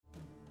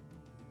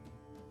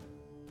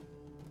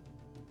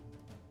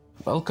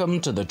Welcome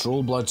to the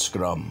Trollblood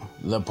Scrum,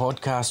 the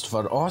podcast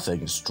for all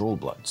things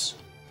Trollbloods.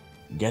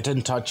 Get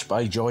in touch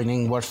by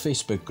joining our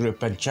Facebook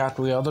group and chat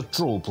with other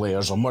troll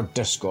players on our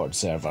Discord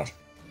server.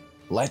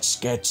 Let's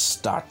get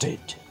started.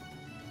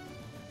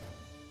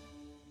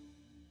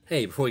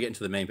 Hey, before we get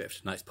into the main bit of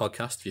tonight's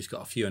podcast, we've just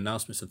got a few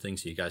announcements and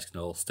things so you guys can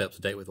all stay up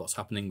to date with what's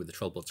happening with the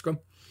Trollblood Scrum.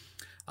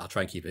 I'll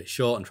try and keep it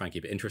short and try and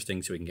keep it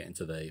interesting so we can get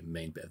into the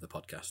main bit of the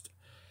podcast.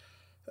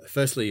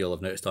 Firstly, you'll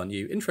have noticed our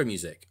new intro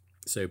music.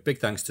 So big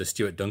thanks to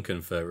Stuart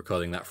Duncan for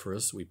recording that for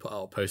us. We put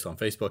out a post on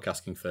Facebook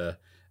asking for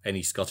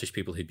any Scottish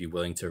people who'd be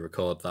willing to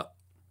record that.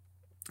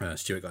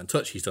 Stuart got in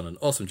touch. He's done an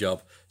awesome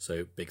job,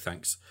 so big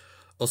thanks.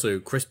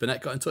 Also, Chris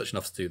Burnett got in touch and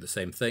offered to do the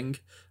same thing,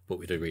 but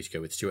we did agree to go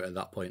with Stuart at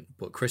that point.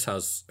 But Chris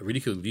has a really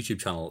cool YouTube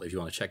channel if you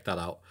want to check that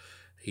out.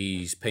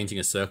 He's painting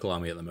a circle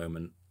army at the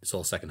moment. It's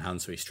all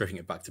secondhand, so he's stripping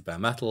it back to bare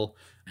metal.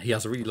 He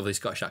has a really lovely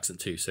Scottish accent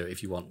too, so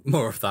if you want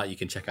more of that, you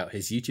can check out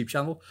his YouTube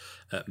channel,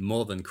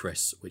 More Than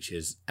Chris, which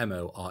is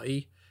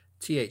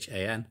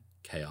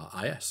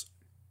MoreThanKris.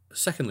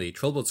 Secondly,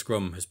 Trollblood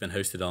Scrum has been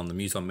hosted on the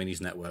Muson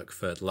Minis network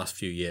for the last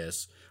few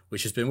years,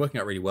 which has been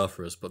working out really well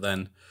for us, but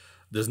then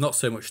there's not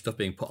so much stuff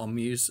being put on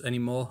Muse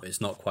anymore.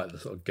 It's not quite the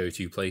sort of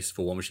go-to place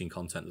for War Machine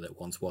content that it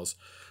once was.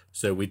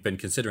 So we'd been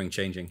considering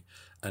changing.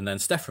 And then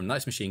Steph from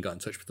Nights Machine got in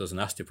touch with us and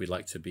asked if we'd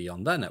like to be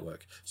on their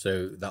network.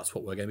 So that's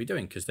what we're going to be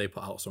doing because they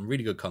put out some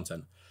really good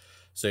content.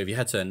 So if you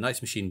head to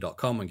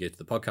nightsmachine.com and go to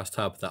the podcast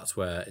tab, that's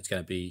where it's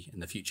going to be in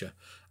the future.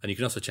 And you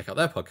can also check out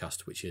their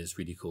podcast, which is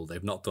really cool.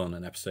 They've not done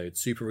an episode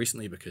super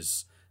recently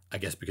because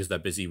they're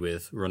busy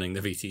with running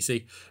the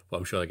VTC, but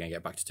I'm sure they're going to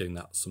get back to doing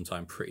that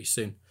sometime pretty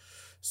soon.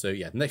 So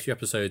yeah, the next few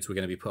episodes we're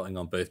going to be putting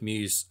on both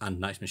Muse and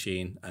Nights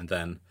Machine, and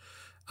then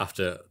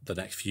after the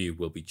next few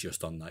will be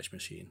just on Nights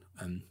Machine.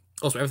 And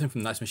also everything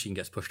from Nights Machine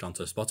gets pushed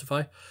onto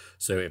Spotify,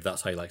 so if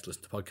that's how you like to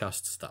listen to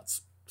podcasts,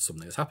 that's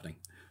something that's happening.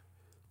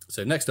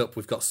 So next up,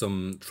 we've got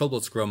some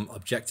Trollblood Scrum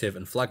objective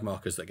and flag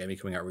markers that are going to be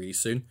coming out really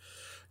soon.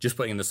 Just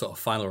putting in the sort of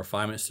final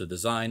refinements to the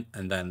design,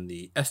 and then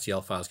the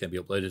STL file is going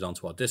to be uploaded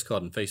onto our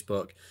Discord and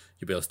Facebook.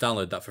 You'll be able to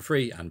download that for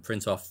free and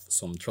print off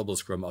some Trollblood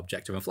Scrum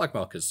objective and flag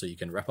markers so you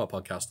can rep our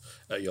podcast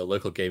at your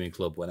local gaming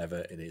club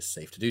whenever it is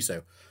safe to do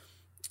so.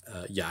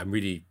 I'm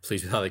really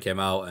pleased with how they came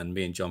out, and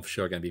me and John for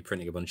sure are going to be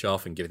printing a bunch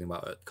off and giving them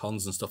out at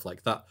cons and stuff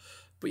like that.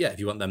 But yeah, if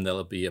you want them,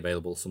 they'll be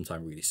available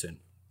sometime really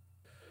soon.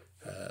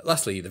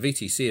 Lastly, the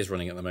VTC is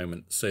running at the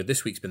moment. So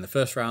this week's been the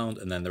first round,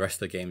 and then the rest of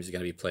the games are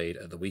going to be played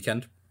at the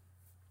weekend.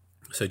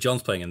 So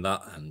John's playing in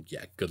that, and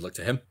yeah, good luck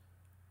to him.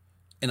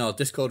 In our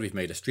Discord, we've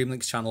made a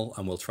Streamlinks channel,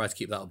 and we'll try to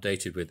keep that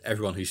updated with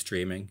everyone who's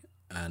streaming.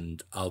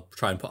 And I'll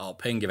try and put out a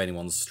ping if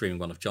anyone's streaming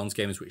one of John's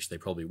games, which they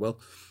probably will.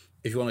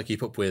 If you want to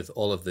keep up with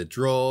all of the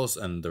draws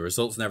and the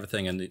results and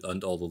everything,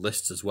 and all the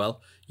lists as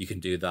well, you can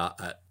do that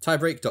at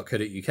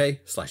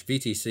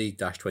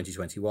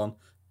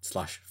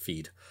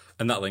tiebreak.co.uk/VTC-2021/feed.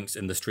 And that link's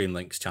in the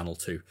Streamlinks channel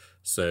too.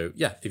 So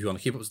yeah, if you want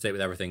to keep up to date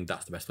with everything,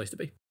 that's the best place to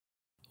be.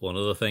 One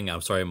other thing,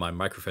 I'm sorry, my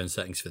microphone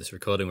settings for this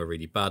recording were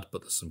really bad,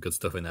 but there's some good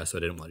stuff in there, so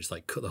I didn't want to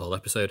just cut the whole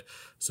episode.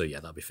 So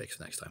yeah, that'll be fixed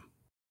next time.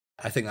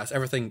 I think that's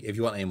everything. If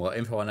you want any more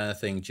info on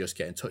anything, just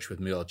get in touch with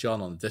me or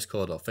John on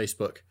Discord or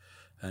Facebook.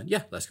 And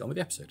yeah, let's get on with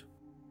the episode.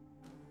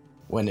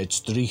 When it's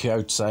 3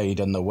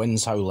 outside and the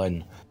wind's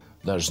howling,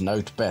 there's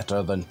nought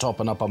better than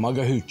topping up a mug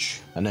of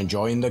hooch and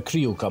enjoying the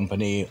creel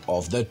company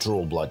of the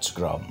Trollblood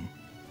Scrum.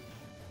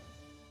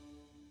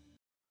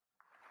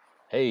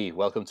 Hey,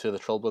 welcome to the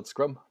Trollblood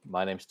Scrum.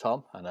 My name's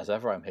Tom, and as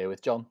ever, I'm here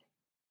with John.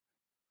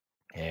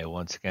 Hey,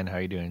 once again, how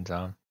you doing,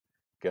 Tom?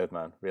 Good,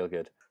 man. Real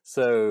good.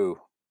 So,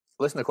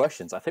 listen to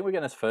questions. I think we're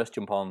going to first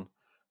jump on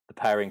the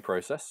pairing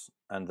process,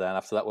 and then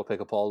after that, we'll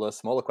pick up all the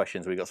smaller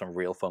questions. We got some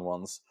real fun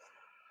ones.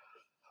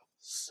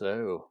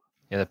 So,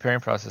 yeah, the pairing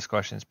process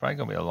question is probably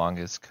going to be the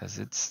longest because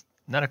it's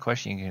not a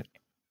question you can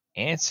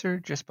answer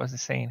just by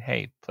saying,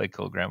 hey, play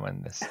Cold Grandma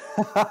in this.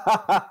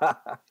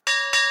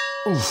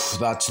 Oof,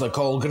 that's the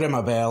Call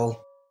Grimma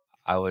bell.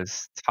 I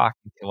was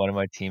talking to one of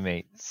my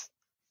teammates,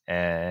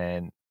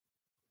 and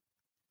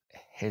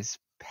his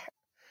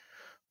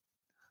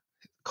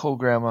Cold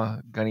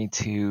Grandma Gunny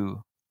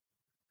 2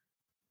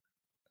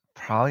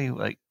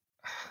 probably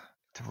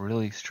it's a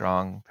really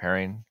strong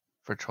pairing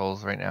for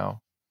trolls right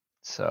now.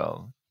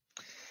 So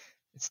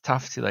it's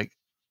tough to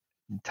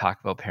talk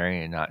about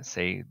pairing and not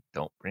say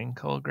don't bring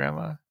Cold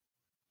Grandma.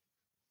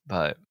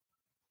 But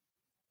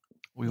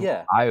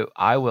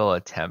I will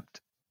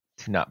attempt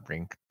to not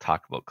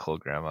talk about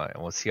Cold Grandma,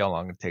 and we'll see how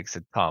long it takes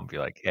to Tom be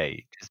like,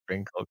 hey, just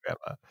bring Cold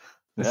Grandma.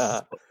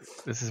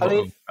 This is what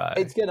we'll try.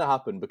 It's going to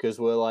happen because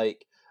we're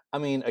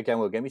again,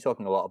 we're going to be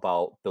talking a lot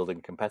about building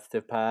a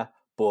competitive pair,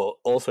 but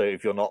also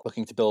if you're not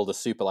looking to build a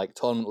super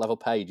tournament level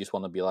pair, you just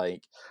want to be I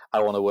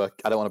don't want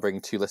to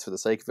bring 2 lists for the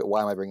sake of it.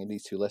 Why am I bringing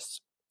these 2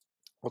 lists?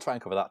 We'll try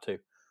and cover that too.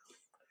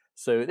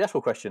 So the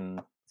actual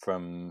question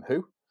from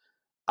who?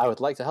 I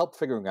would like to help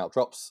figuring out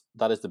drops.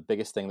 That is the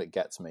biggest thing that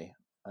gets me.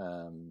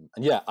 And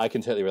yeah, I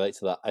can totally relate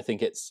to that. I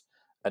think it's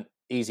an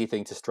easy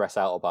thing to stress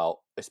out about,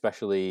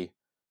 especially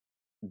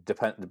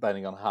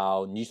depending on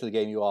how new to the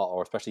game you are,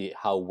 or especially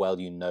how well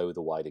you know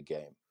the wider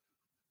game.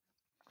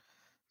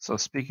 So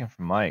speaking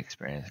from my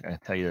experience, I'm gonna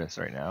tell you this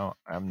right now.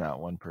 I'm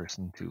not one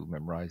person to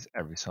memorize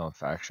every single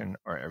faction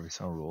or every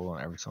single rule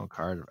and every single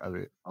card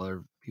of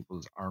other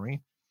people's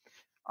army.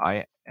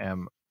 I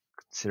am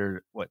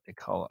considered what they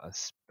call a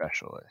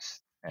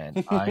specialist, and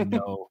I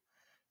know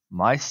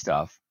my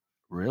stuff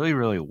really,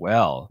 really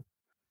well.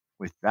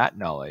 With that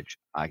knowledge,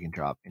 I can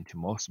drop into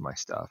most of my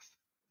stuff,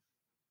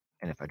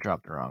 and if I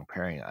drop the wrong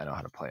pairing, I know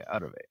how to play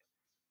out of it.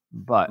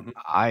 But Mhm.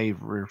 I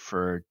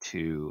refer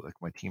to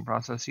like my team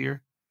process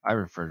here. I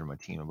refer to my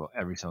team about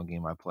every single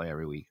game I play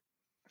every week.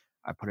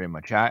 I put it in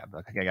my chat. I'm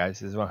like, okay, guys,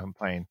 this is what I'm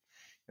playing.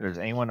 If there's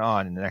anyone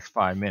on in the next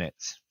 5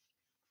 minutes,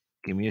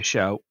 give me a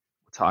shout.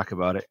 We'll talk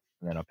about it,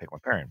 and then I'll pick my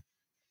pairing.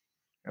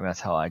 And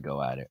that's how I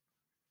go at it.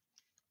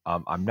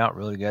 I'm not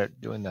really good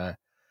at doing the,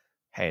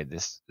 hey,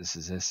 this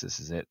is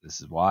it,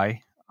 this is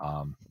why.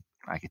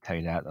 I can tell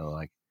you that though,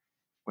 like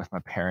with my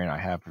pairing I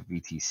have for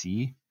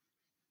VTC,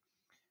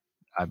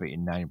 I bet you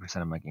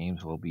 90% of my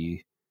games will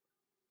be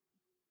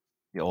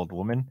the old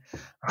woman.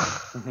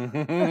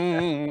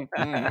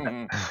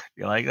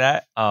 You like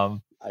that? I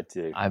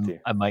do. I do.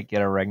 I might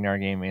get a Ragnar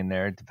game in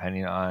there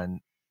depending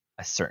on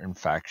a certain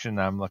faction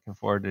that I'm looking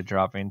forward to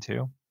drop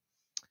into.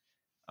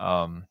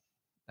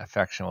 That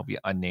faction will be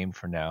unnamed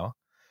for now.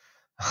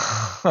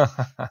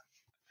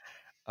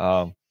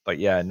 But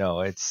yeah,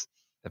 no, it's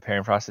the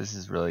pairing process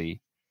is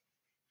really,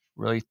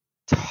 really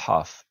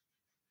tough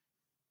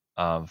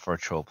for a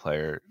troll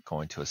player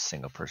going to a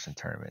single person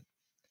tournament.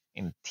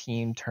 In a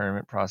team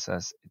tournament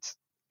process, it's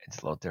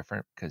a little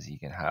different because you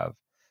can have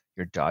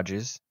your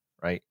dodges,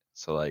 right?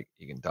 So like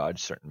you can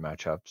dodge certain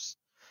matchups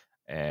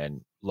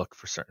and look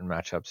for certain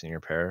matchups in your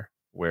pair.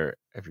 Where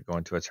if you're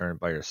going to a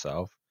tournament by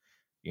yourself,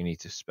 you need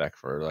to spec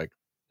for like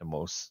the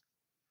most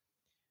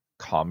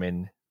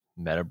common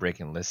meta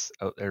breaking lists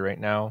out there right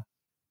now.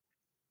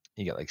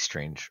 You get like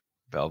strange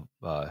Vel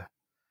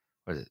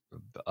what is it?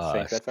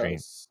 Strange Strange.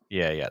 bedfellows.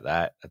 Yeah,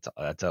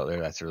 that's out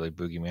there. That's a really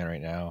boogeyman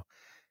right now.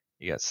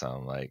 You got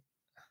some like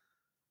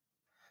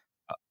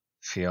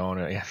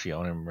Fiona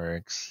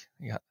Mercs.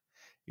 You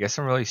got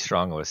some really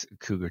strong with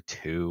Cougar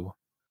 2.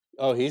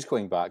 Oh, he's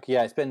coming back.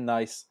 Yeah, it's been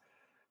nice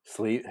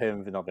sleep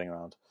him for not being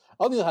around.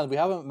 On the other hand, we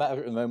haven't met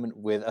at the moment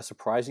with a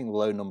surprising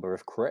low number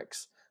of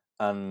cricks,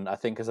 and I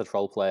think as a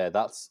troll player,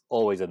 that's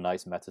always a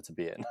nice meta to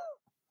be in.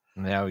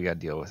 Now we got to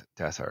deal with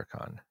Death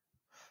Archon.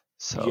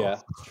 So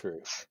Yeah, it's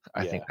true.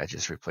 I think Yeah. that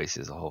just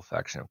replaces a whole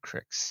faction of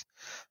Cricks.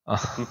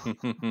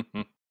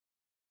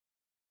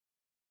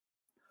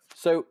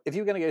 So, if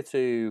you were going to go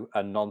to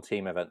a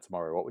non-team event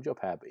tomorrow, what would your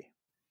pair be?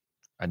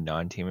 A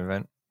non-team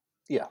event?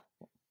 Yeah.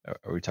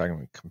 Are we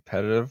talking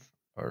competitive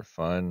or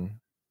fun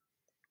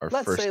or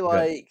Let's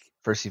say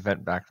first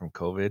event back from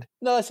COVID?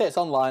 no, let's say it's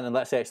online, and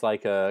let's say it's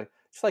like a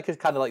just like a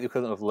kind of like the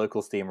equivalent of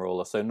local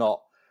steamroller, so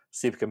not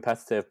super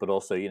competitive, but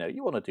also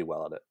you want to do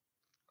well at it.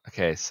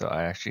 Okay, so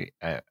I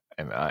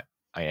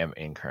am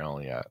in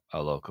currently a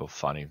local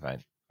fun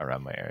event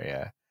around my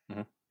area,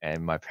 Mhm.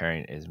 and my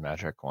pairing is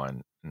Magic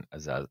one and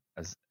as an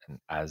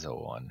Azo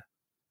one,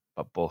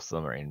 but both of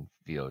them are in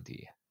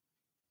VOD.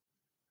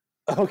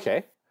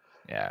 Okay.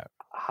 Yeah,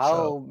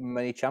 so How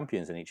many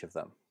champions in each of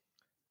them?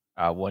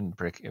 one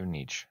brick in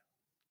each.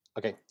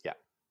 Okay. Yeah.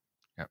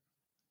 Yep.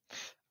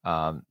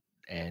 Um,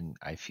 and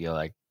I feel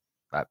like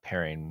that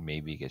pairing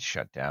maybe gets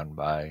shut down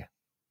by.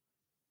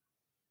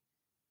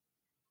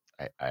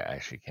 I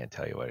actually can't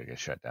tell you what it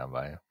gets shut down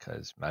by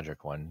because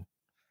Magic One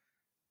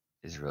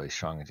is really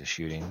strong into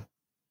shooting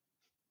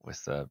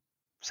with the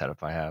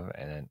setup I have,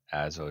 and then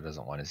Azo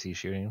doesn't want to see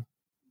shooting,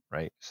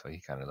 right? So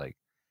he kind of like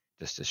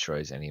just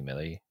destroys any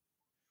melee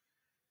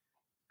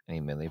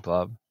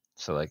blob.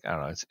 So like I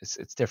don't know,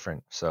 it's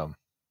different. So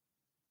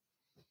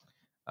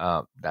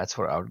that's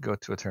where I would go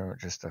to a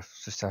tournament just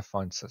to have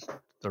fun, so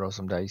throw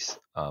some dice.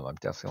 I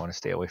definitely want to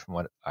stay away from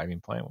what I've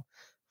been playing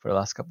for the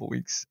last couple of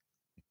weeks.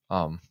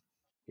 Um,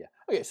 Yeah.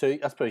 Okay. So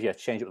I suppose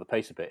change up the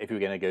pace a bit. If you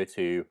were going to go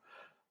to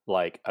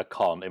like a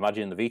con,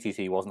 imagine the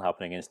VTC wasn't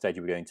happening. Instead,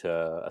 you were going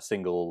to a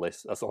single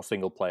list, a sort of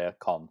single player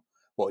con.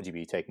 What would you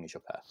be taking as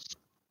your pair?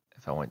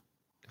 if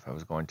I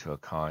was going to a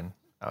con,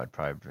 I would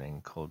probably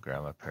bring Cold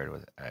Grandma paired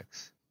with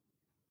X.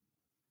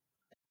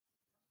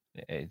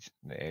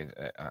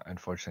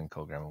 Unfortunately,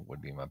 Cold Grandma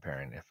would be my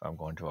pairing. If I'm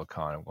going to a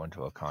con, I'm going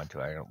to a con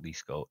to at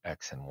least go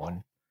X and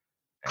one,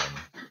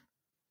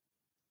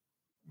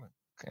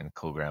 and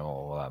Cold Grandma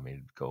will allow me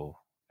to go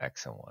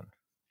X and one.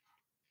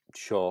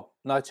 Sure.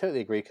 No, I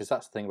totally agree because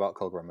that's the thing about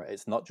Colgrimmer.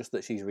 It's not just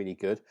that she's really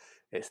good;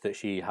 it's that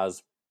she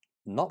has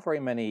not very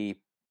many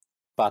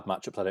bad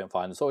matchups. I don't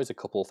find there's always a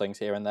couple of things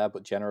here and there,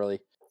 but generally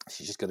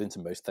she's just good into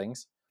most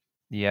things.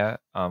 Yeah,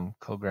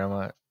 Cold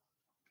Grandma.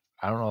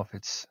 I don't know if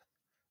it's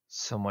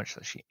so much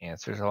that she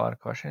answers a lot of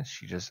questions.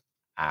 She just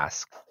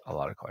asks a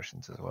lot of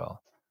questions as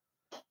well.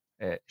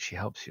 She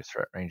helps your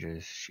threat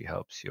ranges. She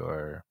helps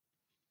your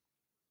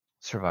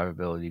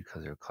survivability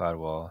because of her cloud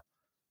wall.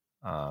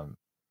 Um,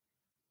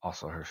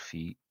 Also, her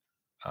feet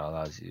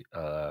allows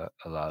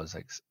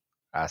like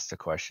ask the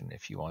question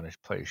if you want to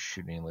play a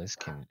shooting list,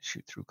 can it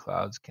shoot through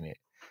clouds?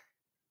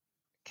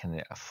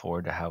 can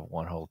afford to have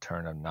one whole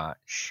turn of not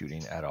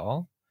shooting at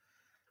all.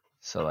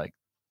 So like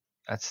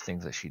that's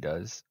things that she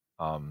does.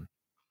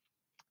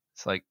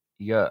 It's like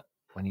you got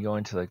when you go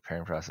into like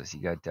pairing process,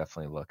 you got to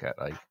definitely look at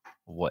like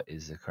what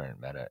is the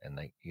current meta, and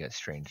like you got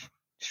strange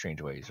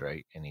ways,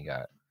 right? And you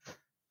got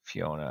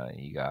Fiona,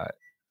 you got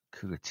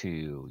Kuga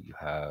 2, you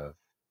have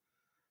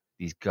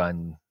these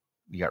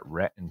you got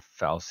Rhett and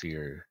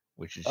Falsier,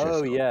 which is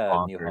Oh just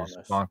yeah, new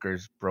bonkers, harness.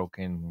 bonkers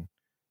broken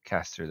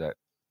caster that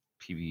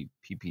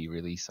PP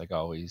release like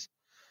always.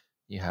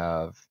 You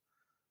have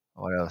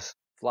what else?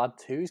 Vlad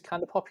 2 is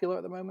kind of popular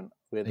at the moment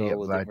with You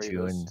all got the Dim Vlad 2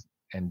 Reavers.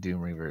 and Doom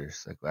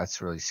Reavers. Like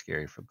that's really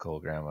scary for Cole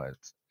Grandma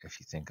if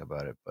you think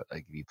about it. But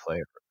like if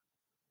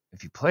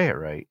you play it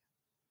right,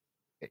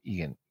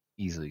 you can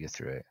easily get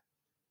through it.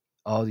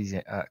 All these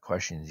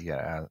questions you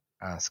gotta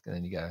ask, and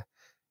then you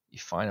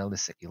find a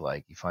list that you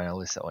like. You find a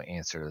list that will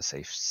answer, let's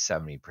say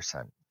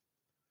 70%,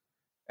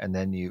 and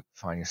then you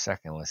find your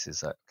second list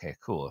is like, okay,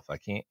 cool. If I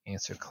can't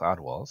answer Cloud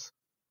Walls,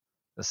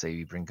 let's say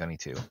you bring Gunny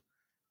 2. If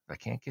I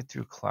can't get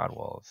through Cloud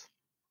Walls,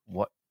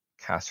 what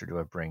caster do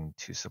I bring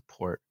to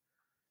support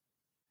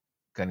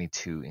Gunny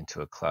 2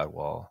 into a Cloud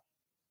Wall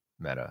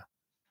meta?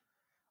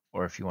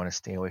 Or if you want to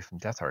stay away from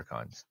Death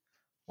Archons,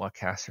 what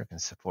caster can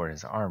support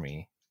his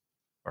army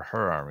or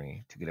her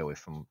army to get away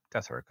from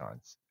Death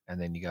Archons?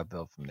 And then you got to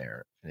build from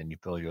there. And then you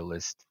build your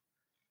list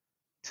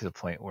to the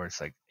point where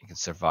it's like you can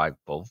survive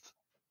both,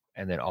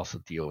 and then also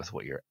deal with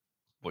what your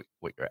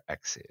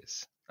X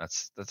is.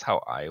 That's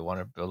how I want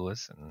to build a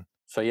list. And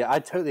So yeah, I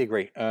totally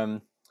agree.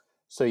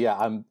 So yeah,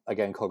 I'm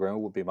again Colgrim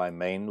would be my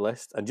main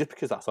list, and just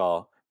because that's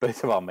our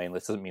both of our main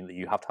list doesn't mean that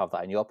you have to have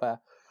that in your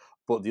pair.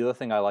 But the other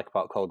thing I like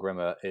about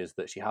Colgrimmer is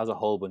that she has a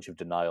whole bunch of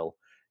denial.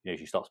 You know,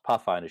 she stops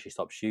Pathfinder, she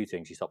stops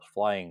shooting, she stops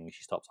flying,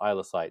 she stops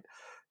Isla Sight,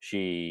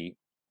 she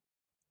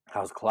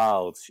has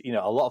clouds. You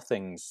know, a lot of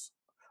things.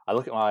 I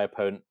look at my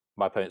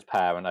opponent's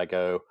pair, and I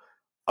go,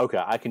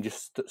 okay, I can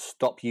just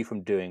stop you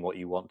from doing what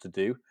you want to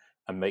do,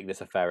 and make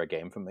this a fairer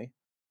game for me.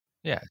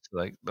 yeah, so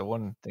like the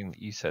one thing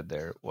that you said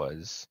there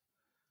was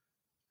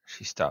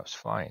she stops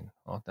flying.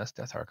 Well, that's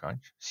Death Archon.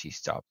 She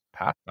stops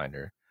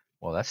Pathfinder.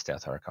 Well, that's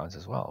Death Archons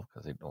as well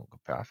because they don't go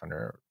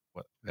Pathfinder.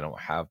 They don't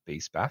have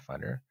base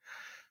Pathfinder.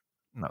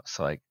 No,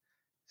 so like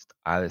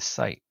out of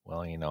sight.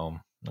 Well,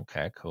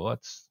 okay, cool.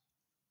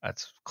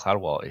 That's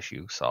Cloud Wall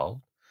issue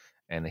solved,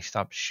 and they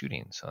stopped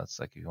shooting. So it's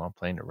like if you want to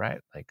play into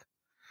Rat, like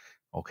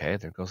okay,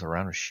 there goes a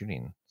round of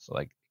shooting. So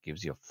like it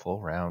gives you a full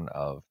round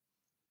of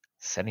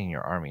setting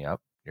your army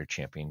up, your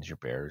champions, your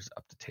bears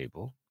up the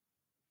table,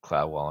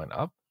 Cloud Walling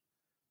up.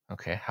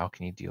 Okay, how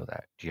can you deal with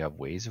that? Do you have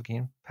ways of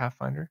getting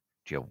Pathfinder?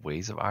 Do you have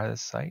ways of out of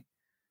sight?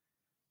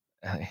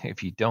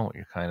 If you don't,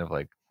 you're kind of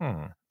like,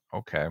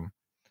 okay.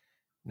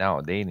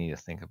 Now they need to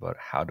think about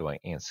how do I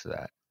answer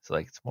that. So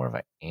like it's more of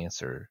an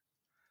answer.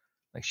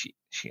 Like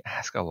she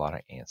asks a lot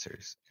of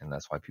answers, and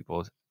that's why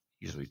people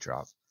usually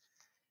drop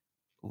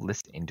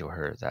lists into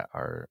her that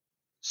are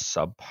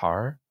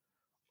subpar,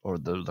 or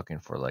they're looking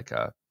for like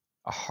a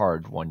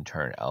hard one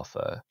turn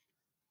alpha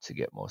to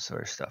get most of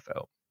her stuff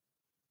out.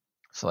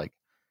 So like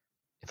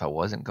if I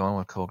wasn't going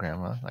with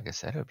Grandma, like I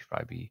said, it would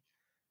probably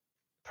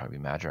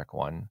Madrak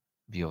 1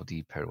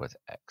 VOD paired with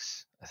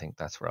X. I think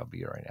that's where I'll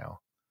be right now.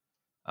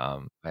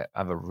 I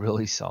have a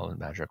really solid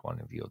Madrak 1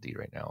 in VOD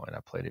right now, and I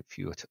played it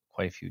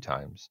quite a few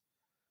times,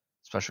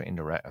 especially in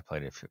direct. I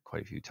played it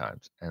quite a few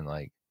times, and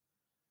like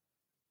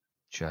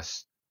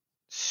just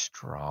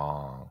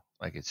strong.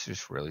 Like it's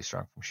just really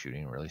strong from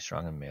shooting, really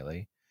strong in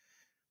melee.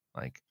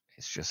 Like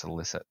it's just a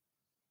list that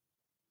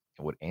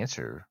it would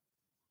answer,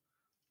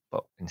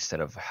 but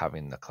instead of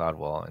having the cloud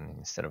wall and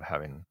instead of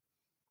having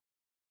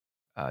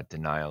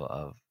denial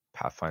of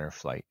Pathfinder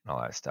flight and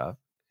all that stuff,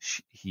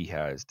 he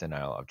has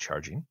denial of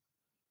charging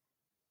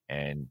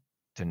and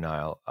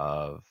denial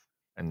of,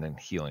 and then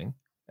healing,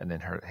 and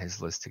then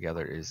his list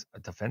together is a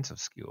defensive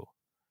skill.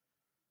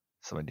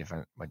 So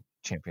my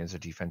champions are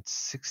defense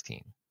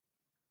 16.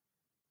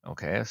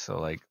 Okay, so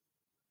like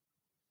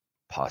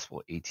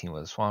possible 18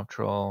 with a swamp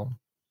troll.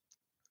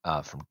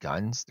 From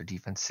guns, they're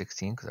defense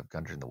 16 because I've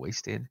guns in the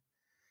wasted, and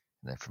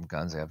then from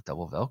guns I have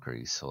double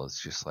Valkyries. So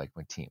it's just like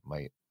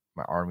my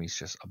army's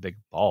just a big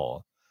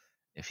ball.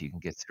 If you can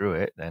get through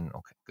it, then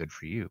okay, good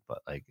for you. But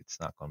like it's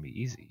not going to be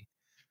easy.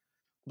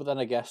 But then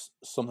I guess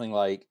something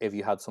like if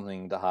you had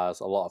something that has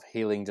a lot of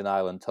healing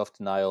denial and tough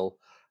denial,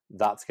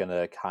 that's going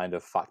to kind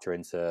of factor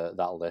into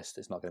that list.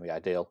 It's not going to be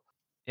ideal.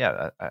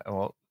 Yeah,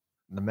 well,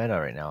 the meta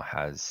right now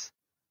has,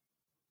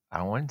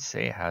 I wouldn't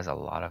say it has a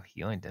lot of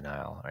healing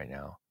denial right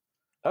now.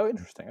 Oh,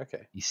 interesting.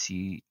 Okay. You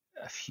see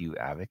a few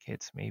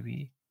advocates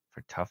maybe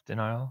for tough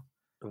denial,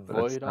 but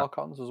it's Void not.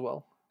 Archons as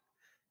well.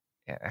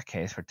 Yeah,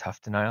 okay, it's for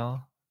tough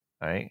denial,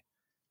 right?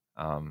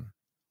 Um,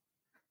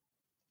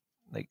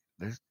 like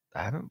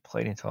I haven't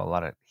played into a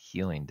lot of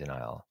healing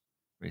denial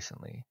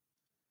recently,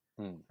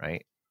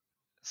 right?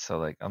 So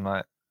like I'm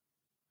not.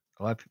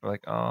 A lot of people are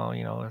like, oh,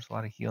 there's a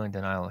lot of healing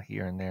denial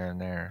here and there and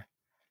there.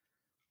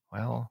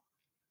 Well,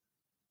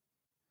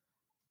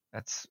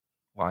 that's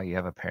why you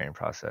have a pairing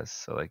process.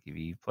 So like if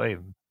you play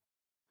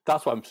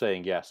That's what I'm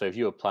saying. Yeah. So if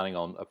you were planning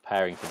on a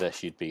pairing for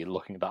this, you'd be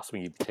looking. That's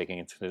something you'd be taking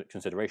into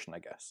consideration, I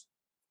guess.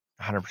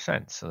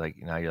 100%. So like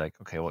now you're like,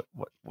 okay, what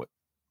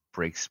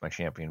breaks my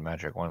champion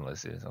magic one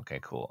list is okay,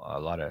 cool. A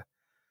lot of,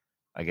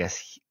 I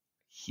guess,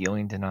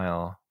 healing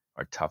denial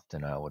or tough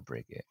denial would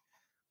break it.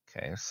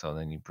 Okay, so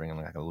then you bring in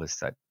like a list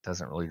that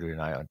doesn't really do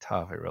denial on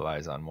tough. It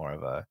relies on more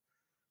of a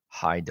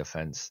high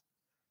defense,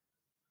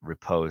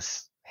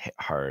 riposte, hit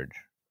hard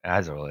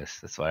as a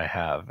list. That's what I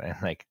have. And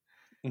like,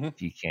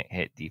 if you can't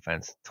hit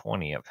defense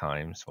 20 at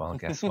times, well,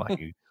 guess what?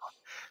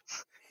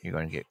 You're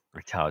going to get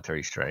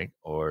retaliatory strike,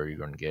 or you're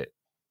going to get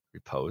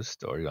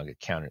riposte, or you're going to get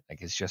countered.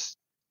 Like, it's just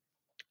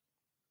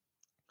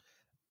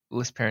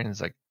list pairing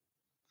is like,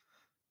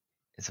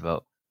 it's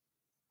about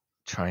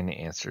trying to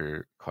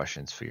answer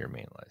questions for your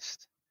main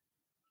list.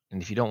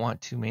 And if you don't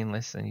want two main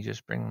lists, then you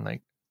just bring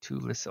like two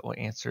lists that will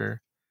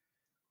answer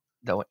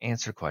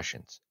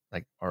questions,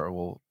 like, or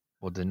will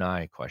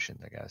deny questions,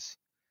 I guess.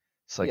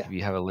 So like if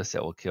you have a list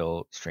that will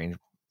kill strange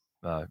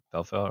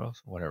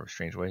Bellfellows, whatever,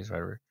 strange ways,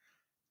 whatever,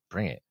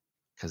 bring it,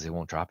 because they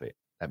won't drop it.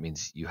 That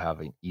means you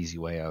have an easy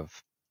way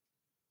of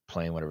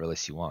playing whatever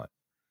list you want.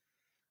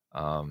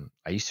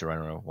 I used to run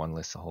around one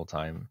list the whole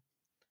time,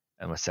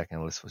 and my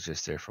second list was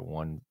just there for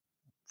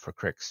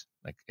Cricks.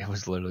 Like it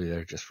was literally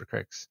there just for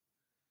Cricks.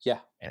 Yeah.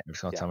 And every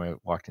single time I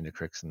walked into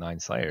Cricks and 9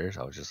 Slayers,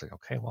 I was just like,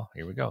 okay, well,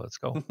 here we go, let's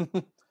go.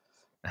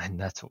 And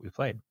that's what we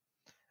played.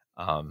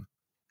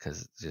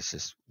 Because it's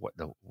just what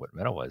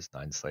meta was,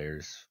 9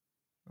 Slayers,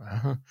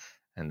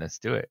 and let's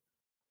do it.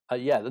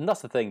 Yeah, and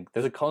that's the thing.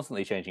 There's a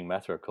constantly changing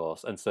meta, of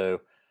course, and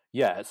so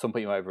yeah, at some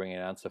point you might bring in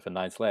an answer for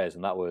 9 Slayers,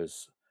 and that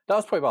was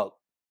probably about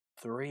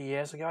 3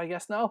 years ago, I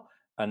guess now.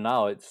 And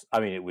now it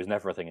was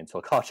never a thing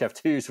until Karchev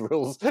 2's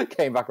rules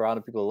came back around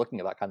and people are looking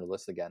at that kind of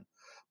list again.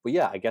 But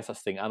yeah, I guess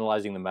that's the thing,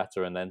 analyzing the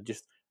meta and then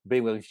just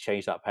being willing to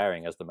change that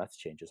pairing as the meta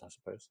changes, I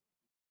suppose.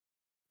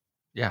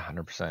 Yeah,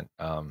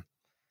 100%.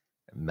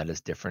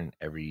 Meta's different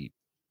every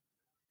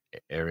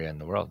area in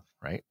the world,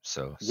 right?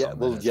 So yeah,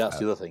 well, yeah, that's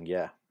the other thing,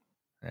 yeah.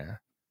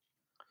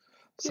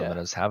 Some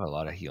metas have a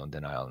lot of heal and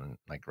denial, and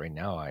like right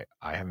now,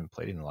 I haven't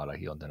played in a lot of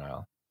heal and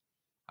denial.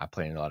 I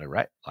played in a lot of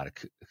Ret, a lot of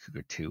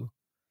Cougar 2,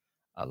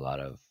 a lot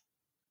of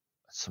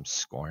some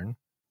Scorn,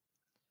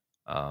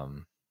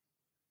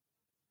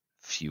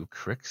 few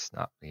Cricks.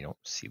 Not, you don't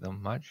see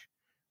them much.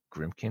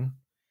 Grimkin,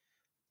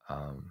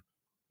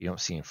 you don't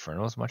see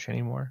Infernals much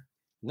anymore.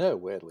 No,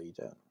 weirdly you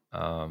don't.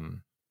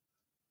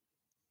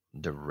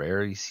 The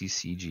rare you see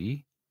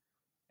CG,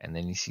 and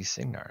then you see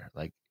Signar.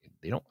 Like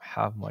they don't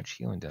have much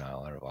healing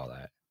denial out of all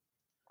that.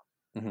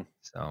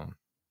 So,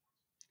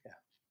 yeah,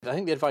 I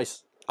think the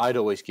advice I'd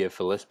always give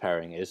for list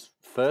pairing is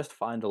first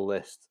find a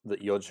list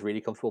that you're just really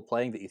comfortable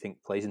playing, that you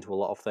think plays into a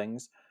lot of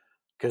things,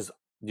 because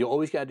you're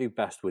always going to do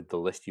best with the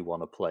list you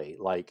want to play.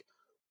 Like,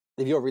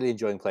 if you're really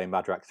enjoying playing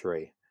Madrak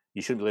 3,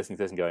 you shouldn't be listening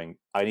to this and going,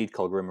 I need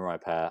Colgrim in my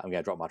pair, I'm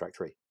going to drop Madrak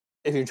 3.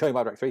 If you're enjoying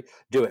Madrak 3,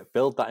 do it.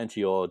 Build that into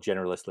your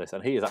generalist list.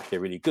 And he is actually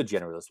a really good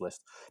generalist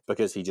list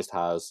because he just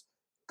has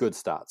good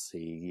stats.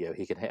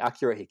 He can hit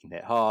accurate, he can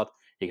hit hard,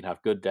 he can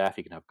have good def,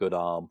 he can have good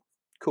arm.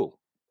 Cool.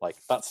 Like,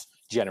 that's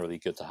generally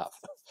good to have.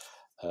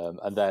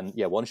 And then,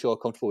 once you're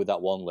comfortable with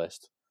that one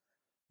list,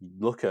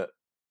 look at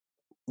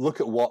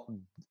what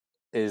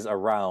is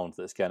around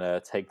that's going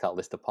to take that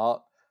list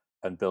apart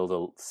and build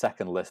a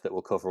second list that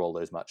will cover all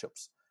those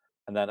matchups.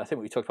 And then I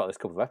think we talked about this a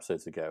couple of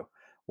episodes ago.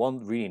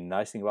 One really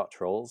nice thing about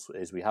Trolls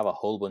is we have a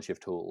whole bunch of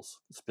tools,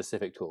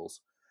 specific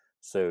tools.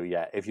 So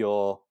if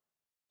you're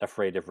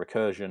afraid of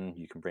recursion,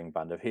 you can bring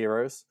Band of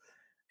Heroes.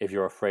 If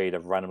you're afraid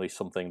of randomly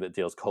something that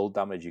deals cold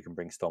damage, you can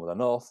bring Storm of the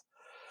North.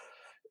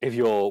 If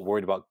you're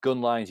worried about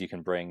gun lines, you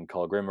can bring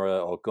Call Grimmer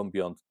or Gun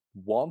Beyond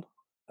 1,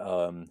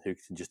 who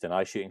can just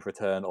deny shooting for a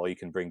turn, or you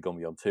can bring Gun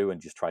Beyond 2 and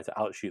just try to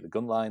outshoot the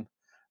gun line.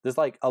 There's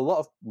like a lot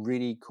of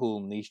really cool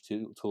niche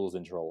tools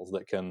in Trolls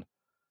that can,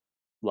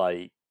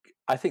 like,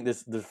 I think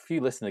there's a few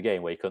lists in the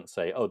game where you couldn't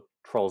say, oh,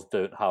 Trolls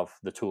don't have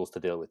the tools to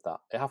deal with that.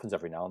 It happens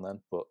every now and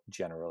then, but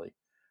generally,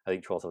 I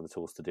think Trolls have the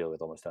tools to deal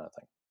with almost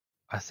anything.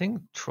 I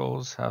think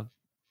Trolls have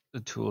the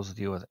tools to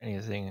deal with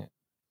anything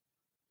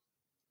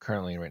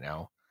currently right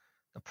now.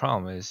 The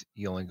problem is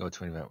you only go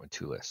to an event with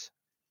 2 lists.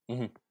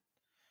 Mm-hmm.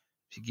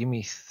 If you give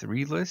me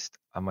 3 lists,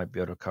 I might be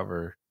able to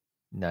cover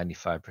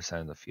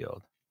 95% of the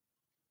field.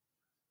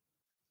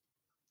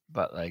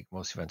 But like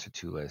most events are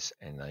 2 lists,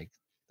 and like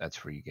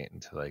that's where you get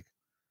into like,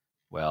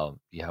 well,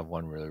 you have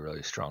one really,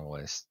 really strong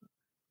list.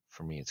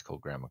 For me, it's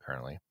Cold Grandma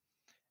currently.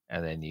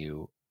 And then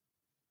you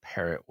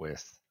pair it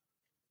with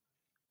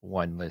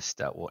one list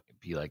that will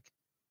be like,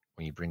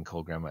 when you bring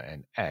Cold Grandma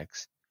and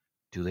X,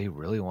 do they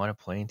really want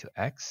to play into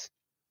X?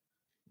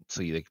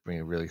 So you like bring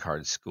a really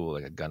hard school,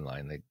 like a gun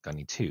line, like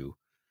Gunny 2.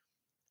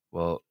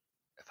 Well,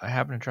 if I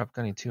happen to drop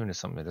Gunny 2 into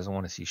something that doesn't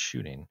want to see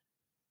shooting,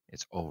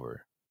 it's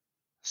over.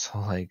 So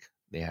like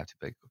they have to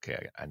be like,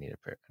 okay, I need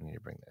to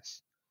bring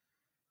this.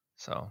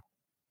 So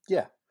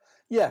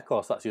yeah, of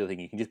course, that's the other thing.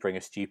 You can just bring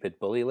a stupid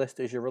bully list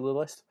as your ruler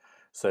list.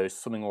 So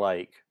something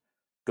like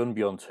Gun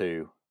Beyond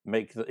 2,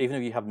 even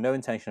if you have no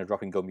intention of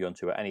dropping Gun Beyond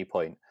 2 at any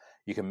point,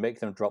 You can make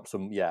them drop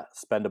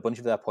spend a bunch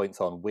of their points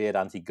on weird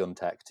anti-gun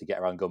tech to get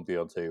around Gun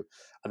Beyond 2,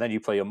 and then you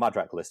play your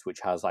Madrak list, which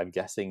has, I'm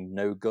guessing,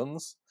 no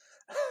guns.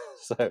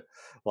 So,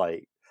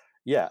 like,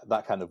 yeah,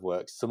 that kind of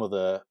works. Some of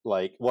the,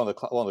 like, one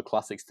of the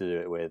classics to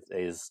do it with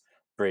is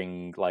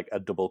bring, like, a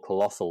double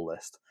Colossal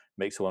list,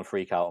 make someone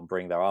freak out and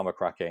bring their armor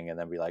cracking, and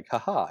then be like,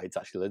 haha, it's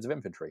actually loads of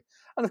infantry.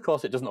 And of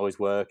course, it doesn't always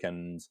work,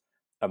 and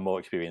a more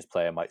experienced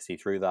player might see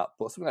through that.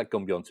 But something like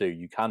Gun Beyond 2,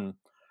 you can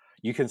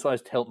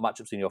sometimes tilt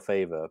matchups in your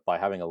favor by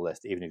having a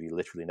list, even if you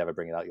literally never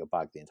bring it out your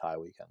bag the entire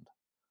weekend.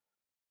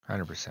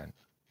 100%.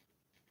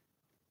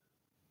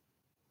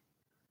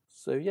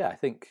 So yeah, I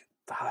think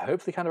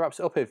hopefully kind of wraps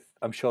it up. If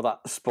I'm sure that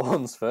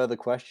spawns further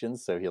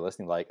questions. So if you're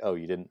listening, like, oh,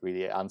 you didn't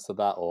really answer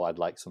that, or I'd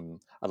like to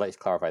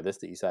clarify this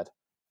that you said,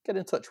 get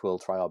in touch. We'll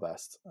try our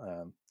best.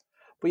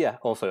 But yeah,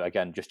 also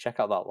again, just check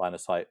out that Line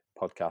of Sight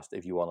podcast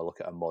if you want to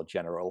look at a more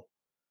general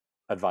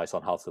advice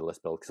on how to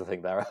list build, because I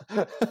think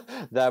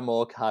they're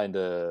more kind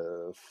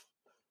of,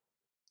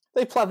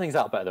 they plan things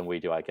out better than we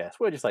do, I guess.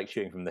 We're just like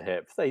shooting from the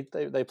hip. They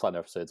plan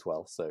episodes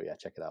well. So yeah,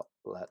 check it out.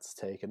 Let's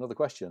take another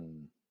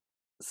question.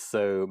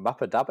 So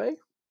Mappa Dabe,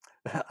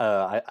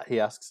 he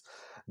asks,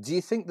 do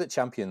you think that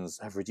champions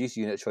have reduced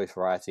unit choice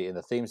variety in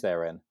the themes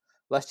they're in?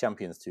 Less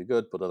champions too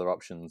good, but other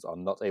options are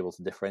not able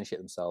to differentiate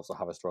themselves or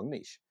have a strong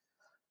niche.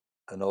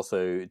 And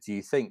also, do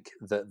you think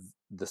that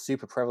the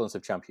super prevalence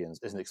of champions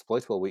is an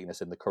exploitable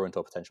weakness in the current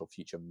or potential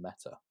future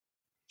meta?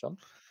 John?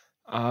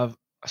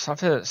 So I've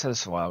said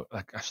this a while.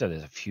 Like I've said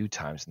this a few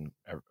times, and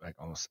like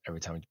almost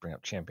every time we bring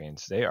up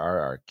champions, they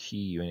are our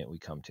key unit we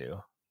come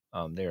to.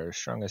 They are the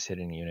strongest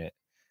hitting unit.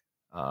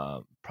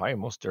 Probably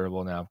most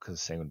durable now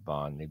because same with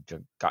Bond.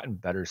 They've gotten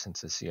better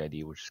since the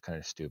CID, which is kind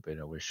of stupid.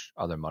 I wish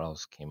other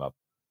models came up.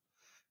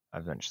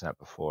 I've mentioned that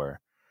before.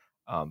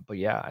 But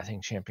yeah, I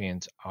think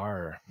champions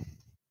are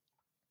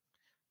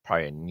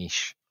probably a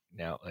niche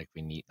now. Like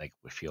we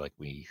feel like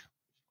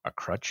a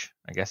crutch,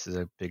 I guess, is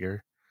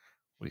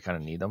we kind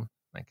of need them.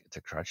 Like it's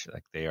a crutch.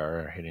 Like they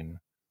are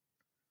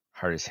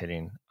hardest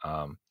hitting.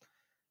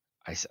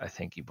 I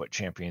think you put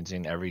champions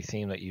in every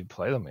theme that you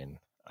play them in.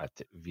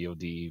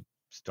 VOD,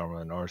 Storm of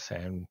the North,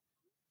 and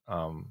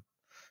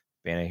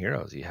Band of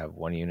Heroes. You have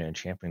one unit in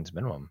champions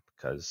minimum,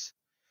 because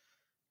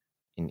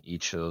in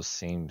each of those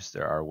themes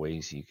there are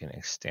ways you can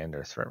extend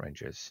their threat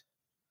ranges.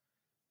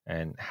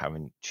 And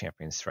having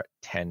champions threat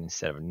 10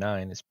 instead of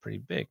 9 is pretty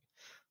big,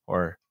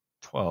 or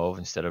 12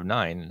 instead of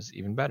 9 is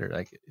even better.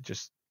 Like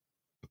just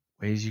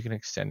ways you can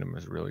extend them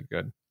is really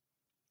good,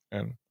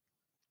 and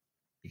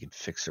you can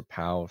fix their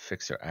POW,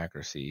 fix their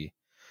accuracy.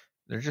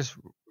 They're just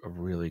a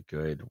really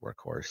good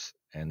workhorse,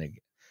 and they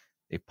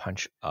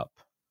punch up.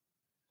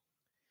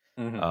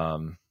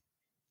 Mm-hmm.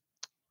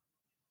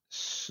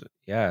 So,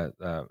 yeah,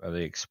 are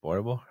they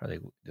exploitable? Do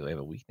they have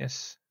a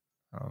weakness?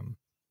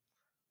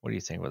 What do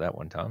you think about that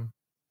one, Tom?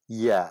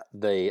 Yeah,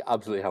 they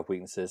absolutely have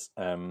weaknesses.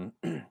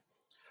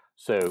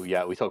 So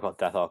yeah, we talked about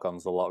Death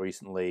Archons a lot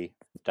recently.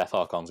 Death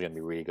Archons are going to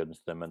be really good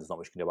into them, and there's not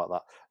much you can do about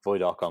that.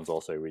 Void Archons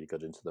also really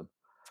good into them.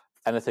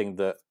 Anything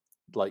that,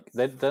 like,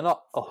 they're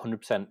not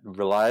 100%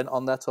 reliant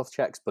on their tough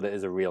checks, but it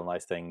is a real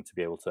nice thing to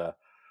be able to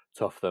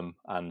tough them,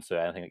 and so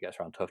anything that gets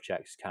around tough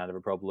checks is kind of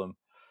a problem.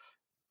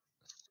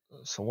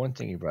 So one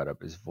thing you brought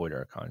up is Void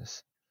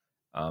Archons.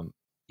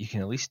 You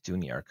can at least do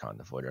the Archon,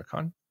 the Void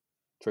Archon.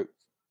 True.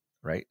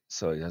 Right?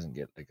 So it doesn't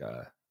get like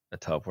a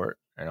teleport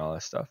and all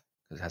that stuff,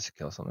 because it has to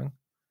kill something.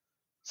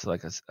 So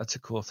like that's a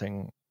cool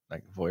thing.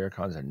 Like Void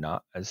Archons are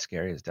not as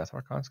scary as Death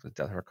Archons, because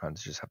Death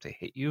Archons just have to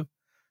hit you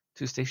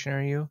to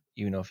stationary you.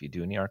 Even though if you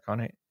do any arc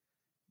on it,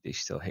 they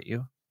still hit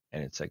you,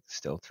 and it's like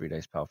still 3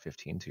 dice POW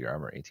 15 to your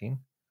armor 18.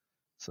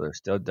 So they're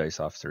still dice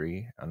off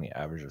 3 on the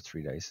average of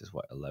 3 dice is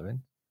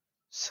 11.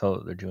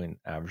 So they're doing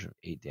average of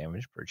 8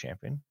 damage per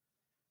champion,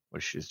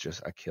 which is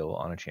just a kill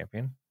on a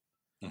champion.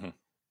 Mm-hmm.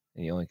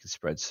 And you only can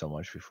spread so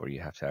much before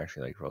you have to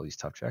actually like roll these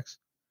tough checks.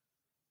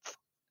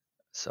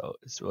 So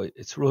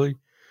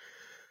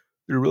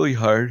they're really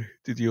hard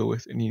to deal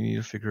with, and you need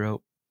to figure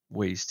out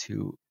ways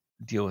to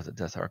deal with the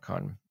Death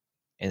Archon,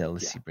 and at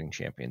least you bring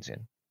champions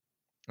in.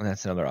 And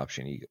that's another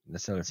option.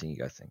 That's another thing you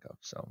got to think of.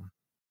 So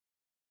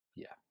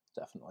yeah,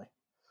 definitely.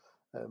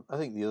 I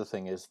think the other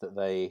thing is that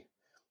they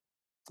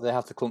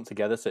have to clump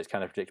together, so it's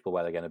kind of predictable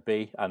where they're going to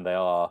be, and they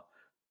are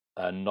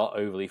not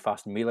overly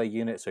fast melee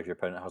units. So if your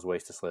opponent has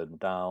ways to slow them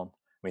down,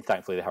 I mean,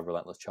 thankfully they have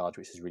Relentless Charge,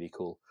 which is really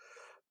cool,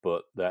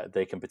 but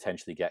they can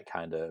potentially get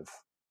kind of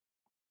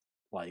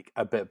like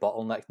a bit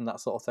bottlenecked and that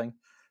sort of thing.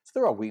 So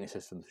there are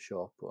weaknesses for them for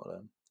sure.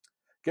 But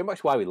going back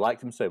to why we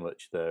liked them so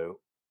much, though,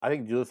 I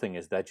think the other thing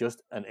is they're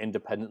just an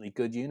independently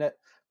good unit.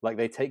 Like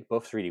they take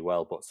buffs really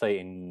well, but say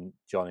in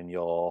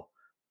your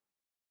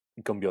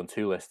Gun Beyond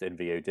 2 list in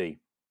VOD,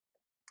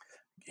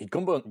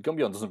 Gun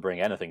Beyond doesn't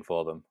bring anything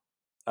for them,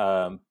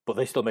 but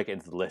they still make it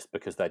into the list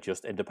because they're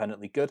just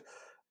independently good.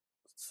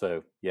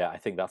 So yeah, I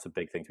think that's a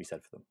big thing to be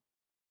said for them.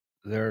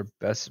 Their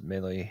best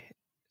melee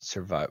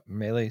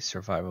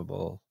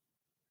survivable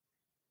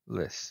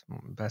list,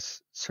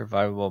 best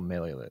survivable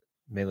melee unit.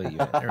 There we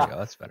go.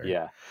 That's better.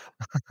 Yeah.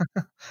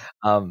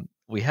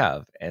 we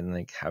have, and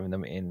like having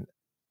them in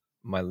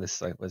my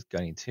list, like with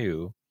Gunny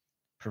 2,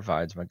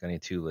 provides my Gunny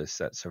 2 list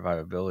that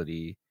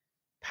survivability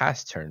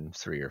past turn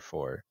 3 or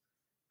 4,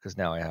 because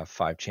now I have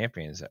 5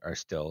 champions that are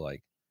still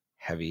like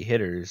heavy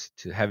hitters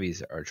to heavies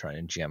that are trying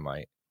to jam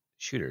my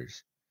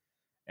shooters.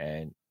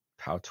 And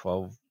POW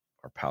 12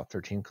 or POW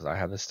 13, because I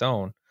have the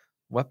stone,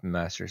 weapon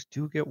masters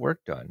do get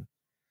work done,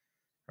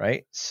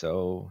 right?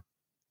 So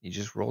you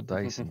just roll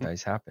dice and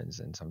dice happens,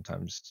 and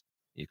sometimes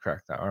you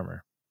crack that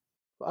armor.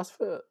 But as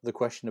for the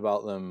question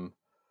about them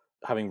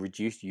having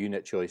reduced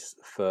unit choice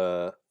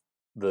for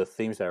the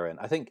themes they're in,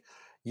 I think,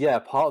 yeah,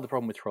 part of the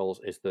problem with Trolls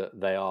is that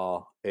they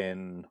are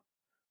in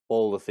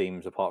all the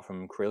themes apart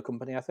from Creel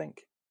Company, I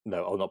think.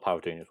 No, not Power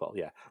Doing as well,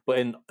 yeah.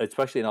 But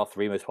especially in our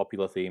 3 most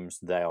popular themes,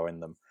 they are in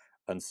them.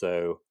 And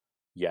so,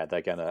 yeah,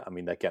 they're gonna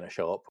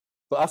show up.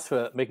 But as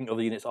for making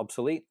other units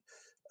obsolete,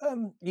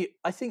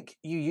 I think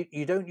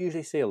you don't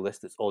usually see a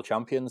list that's all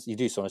champions. You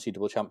do sometimes see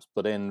double champs,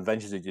 but in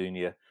Vengeance of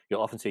Junior,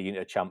 you'll often see a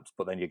unit of champs,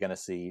 but then you're going to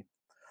see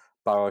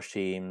Barrage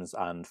teams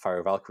and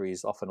Pharaoh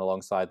Valkyries often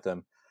alongside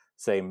them.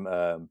 Same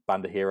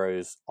Band of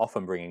Heroes,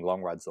 often bringing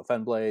Long Riders or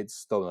Fenblades,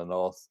 Storm of the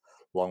North,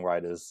 Long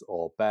Riders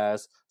or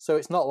Bears. So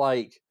it's not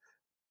like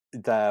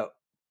they're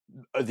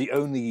the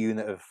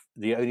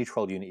only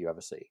troll unit you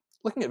ever see.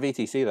 Looking at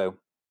VTC though,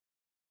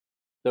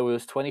 there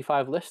was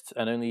 25 lists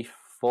and only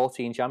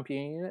 14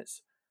 champion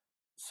units.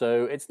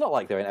 So it's not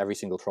like they're in every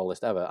single troll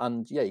list ever.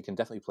 And yeah, you can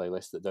definitely play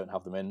lists that don't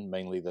have them in,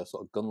 mainly the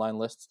sort of gunline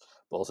lists,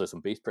 but also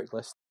some beast prick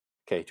lists.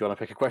 Okay, do you want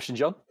to pick a question,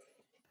 John?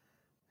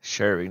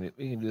 Sure, we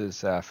can do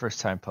this first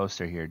time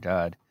poster here,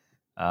 Dud.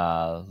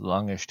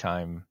 Longish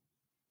time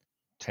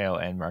tail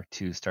end Mark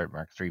II, start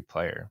Mark III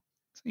player.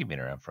 So you've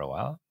been around for a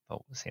while, but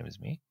the same as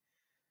me.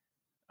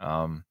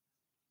 I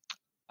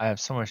have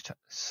so much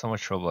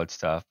Trollblood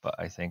stuff, but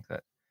I think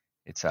that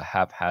it's a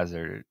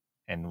haphazard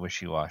and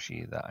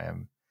wishy-washy that I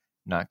am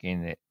not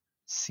getting it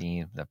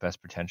seeing the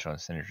best potential and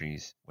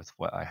synergies with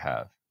what I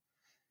have.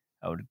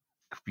 I would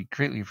be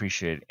greatly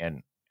appreciated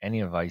and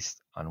any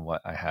advice on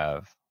what I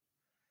have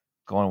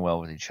going well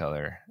with each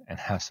other and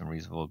have some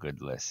reasonable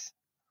good lists.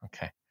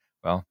 Okay.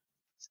 Well,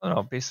 so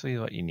no, basically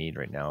what you need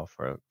right now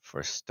for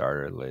a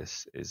starter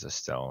list is a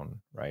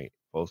stone, right?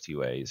 Both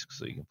UAs,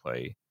 so you can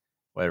play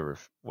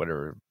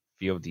whatever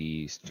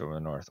VOD, Storm of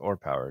the North, or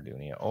Power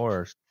Dunia,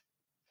 or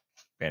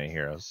Band of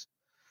Heroes.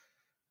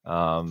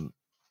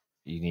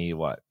 You need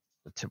what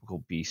the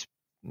typical beast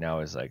now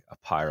is like a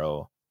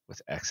Pyro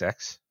with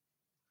XX,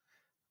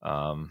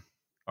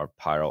 or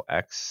Pyro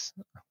X,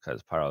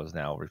 because Pyro is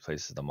now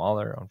replaces the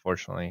Mauler,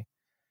 unfortunately.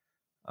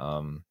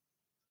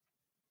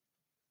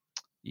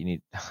 You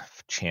need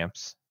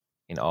champs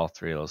in all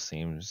 3 of those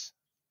themes.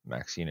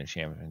 Max unit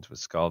champions with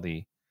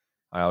Scaldy.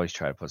 I always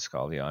try to put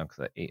Scaldy on because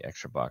that 8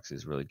 extra box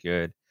is really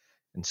good.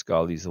 And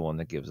Scaldy's the one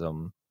that gives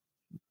them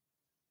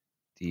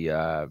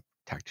the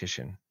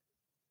tactician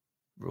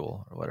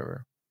rule or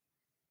whatever.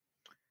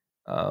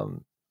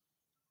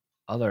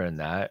 Other than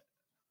that,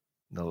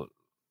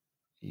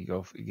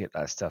 you get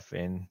that stuff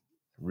in.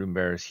 Room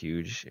Bear is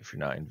huge if you're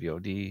not in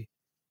VOD.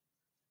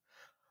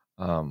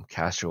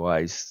 Caster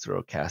wise, throw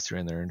a caster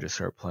in there and just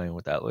start playing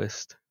with that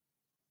list.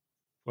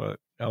 But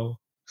no,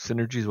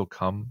 synergies will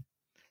come.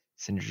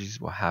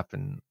 Synergies will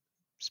happen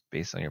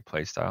based on your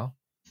playstyle.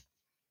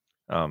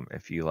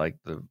 If you like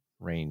the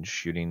range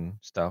shooting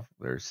stuff,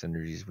 there's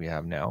synergies we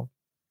have now.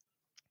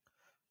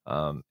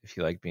 If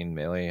you like being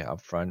melee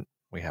up front,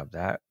 we have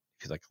that.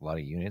 If you like a lot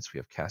of units, we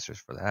have casters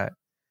for that.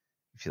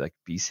 If you like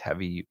beast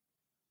heavy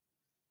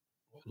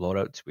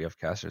loadouts, we have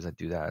casters that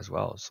do that as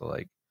well. So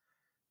like,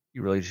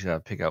 you really just gotta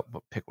pick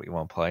what you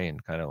want to play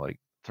and kind of like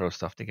throw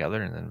stuff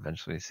together, and then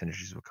eventually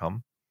synergies will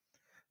come.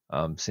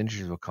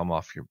 Synergies will come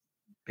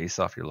based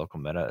off your local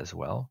meta as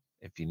well.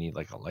 If you need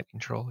like a lightning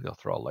troll, you'll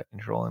throw a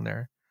lightning troll in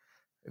there.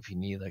 If you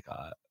need like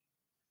a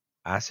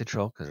acid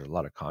troll, because there's a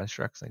lot of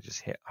constructs and they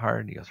just hit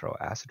hard, you'll throw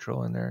acid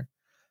troll in there.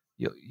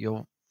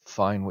 You'll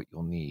find what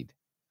you'll need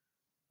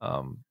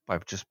by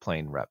just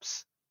playing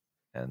reps,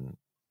 and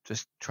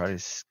just try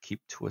to keep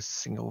to a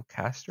single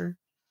caster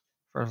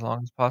for as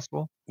long as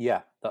possible.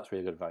 Yeah, that's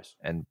really good advice.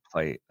 And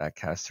play that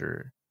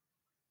caster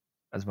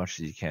as much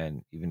as you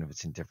can, even if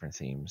it's in different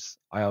themes.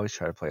 I always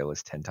try to play a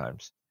list 10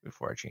 times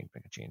before I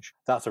make a change.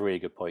 That's a really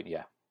good point,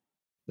 yeah.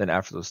 Then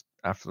after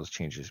those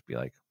changes, be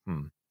like,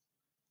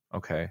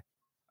 okay,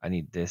 I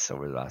need this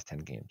over the last 10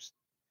 games.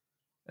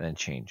 And then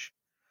change.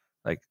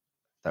 Like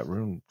that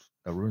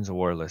Runes of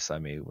War list I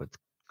made with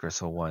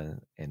Gristle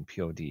 1 and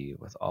POD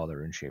with all the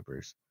Rune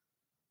Shapers.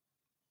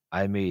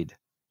 I made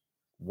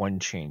one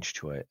change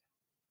to it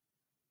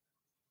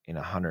in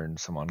 100 and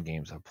some odd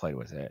games I've played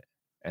with it.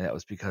 And that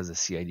was because the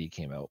CID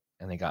came out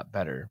and they got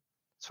better.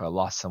 So I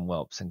lost some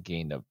whelps and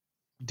gained a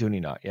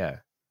Dooney Knot, yeah.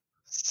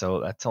 So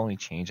that's the only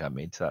change I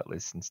made to that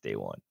list since day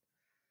one.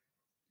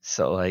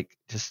 So like,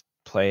 just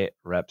play it,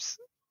 reps,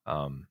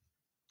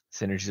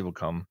 synergies will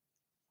come.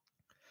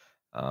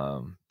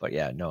 But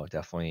yeah, no,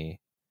 definitely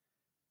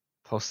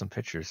post some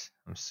pictures.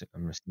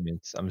 I'm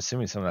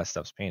assuming some of that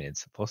stuff's painted,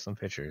 so post some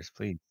pictures,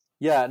 please.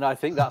 Yeah, no, I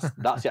think that's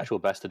the actual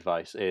best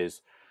advice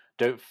is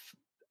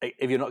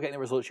if you're not getting the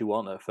results you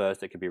want at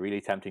first, it can be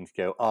really tempting to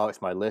go, oh,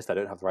 it's my list, I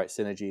don't have the right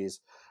synergies,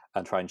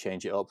 and try and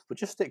change it up. But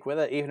just stick with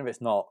it, even if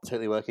it's not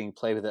totally working.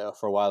 Play with it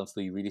for a while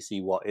until you really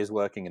see what is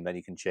working, and then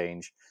you can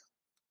change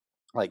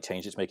it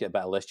to make it a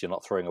better list. You're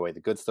not throwing away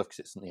the good stuff, because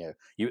it's,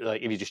 you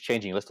like, if you're just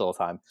changing your list all the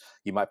time,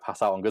 you might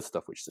pass out on good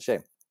stuff, which is a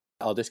shame.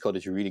 Our Discord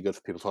is really good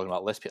for people talking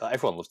about lists.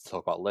 Everyone loves to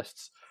talk about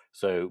lists,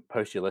 so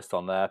post your list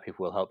on there.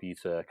 People will help you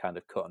to kind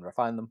of cut and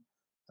refine them,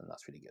 and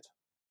that's really good.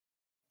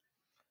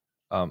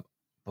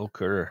 Bo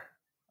Curter,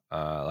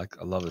 I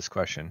love this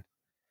question.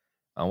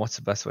 What's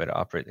the best way to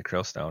operate the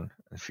Krillstone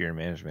and fear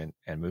management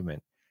and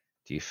movement?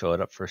 Do you fill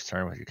it up first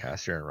turn with your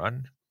caster and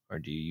run, or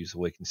do you use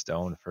Awakened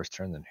Stone the first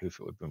turn, then hoof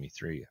it with Boomy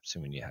 3,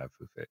 assuming you have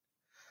hoof it?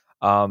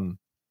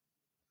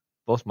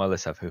 Both my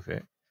lists have hoof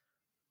it.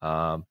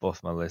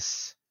 Both my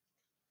lists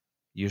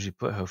usually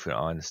put hoof it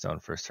on the stone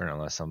first turn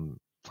unless I'm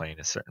playing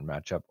a certain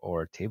matchup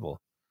or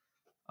table.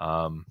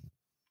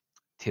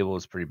 Table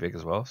is pretty big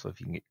as well, so if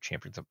you can get your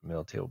champions up the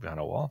middle table behind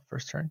a wall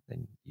first turn,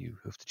 then you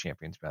hoof the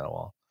champions behind a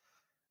wall,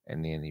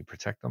 and then you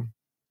protect them.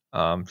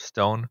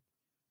 Stone,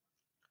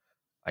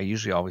 I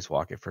usually always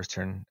walk it first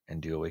turn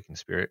and do Awakened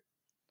Spirit.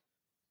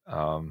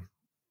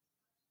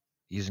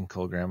 Using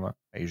Cold Grandma,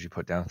 I usually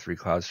put down 3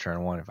 clouds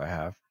turn 1 if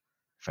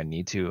I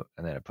need to,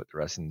 and then I put the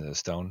rest into the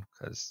stone,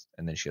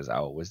 and then she has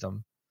Owl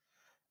Wisdom.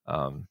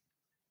 So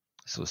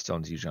the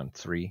stone's usually on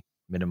 3,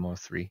 minimum of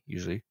 3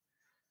 usually,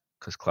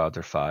 because clouds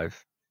are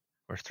 5,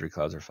 or 3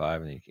 clouds are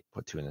 5, and then you can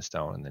put 2 in the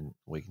stone, and then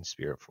Awakened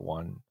Spirit for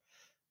 1,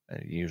 and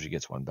it usually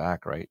gets 1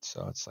 back, right?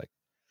 So it's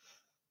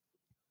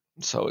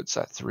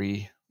at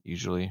 3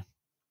 usually.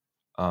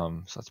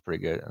 So that's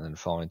pretty good. And then the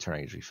following turn,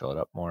 I usually fill it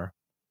up more.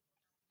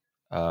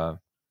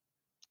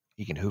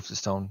 You can hoof the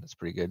stone. That's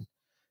pretty good.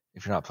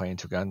 If you're not playing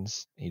 2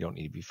 guns and you don't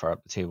need to be far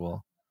up the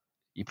table,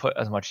 you put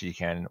as much as you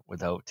can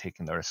without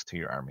taking the risk to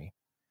your army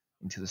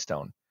into the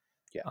stone.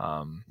 Yeah.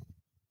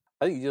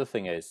 I think the other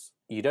thing is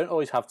you don't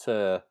always have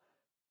to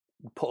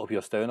put up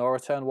your stone aura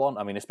turn 1.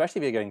 I mean, especially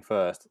if you're going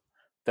first,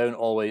 don't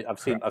always. I've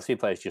seen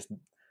players just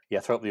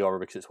throw up the aura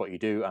because it's what you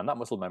do, and that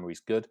muscle memory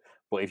is good.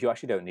 But if you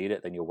actually don't need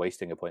it, then you're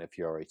wasting a point of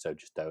fury. So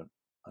just don't.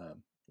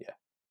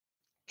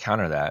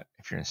 Counter that,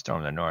 if you're in Storm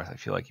in the North, I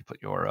feel like you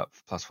put your aura up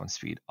for +1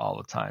 speed all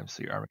the time,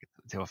 so your armor gets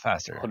to the table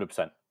faster.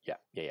 100%.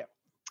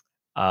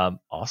 Yeah.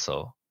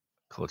 Also,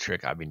 cool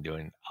trick I've been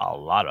doing a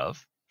lot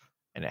of,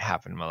 and it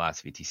happened in my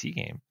last VTC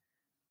game.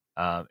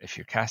 If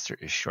your caster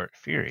is short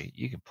fury,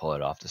 you can pull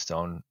it off the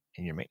stone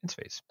in your maintenance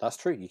phase. That's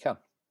true. You can.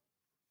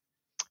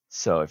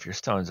 So if your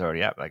stone's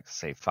already at,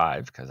 say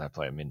 5, because I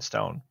play a min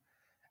stone,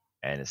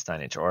 and it's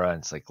 9-inch aura, and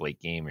it's late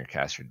game, your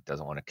caster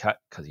doesn't want to cut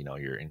because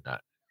you're in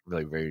that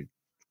really very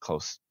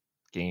close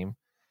game.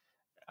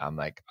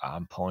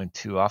 I'm pulling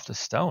 2 off the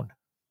stone,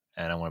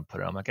 and I want to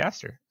put it on my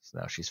caster. So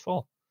now she's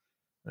full,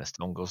 and the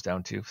stone goes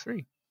down to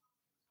 3,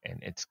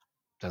 and it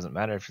doesn't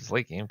matter if it's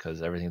late game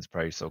because everything's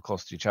probably so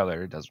close to each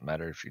other. It doesn't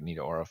matter if you need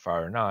an aura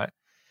far or not.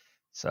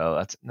 So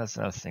that's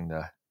another thing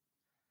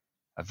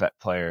a vet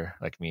player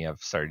like me I've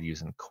started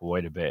using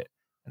quite a bit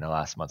in the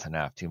last month and a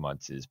half, 2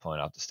 months, is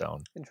pulling out the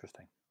stone.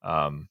 Interesting.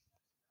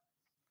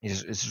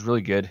 It's just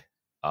really good.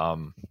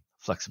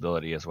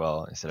 Flexibility as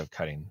well instead of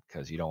cutting,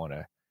 because you don't want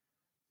a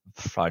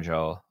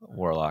fragile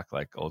warlock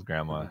like old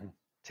grandma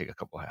take a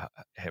couple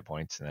hit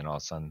points and then all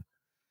of a sudden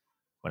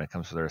when it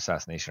comes to their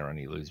assassination run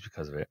you lose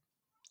because of it.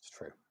 It's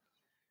true.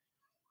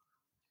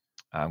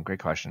 Great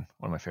question.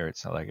 One of my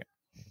favorites. I like it.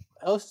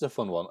 Oh, this is a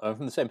fun one.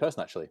 From the same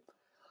person, actually.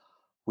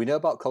 We know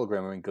about Cold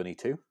Grandma and Gunny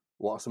too.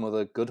 What are some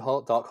other good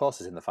dark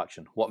horses in the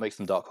faction? What makes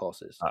them dark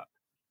horses?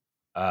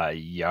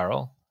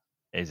 Jarl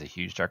is a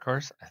huge dark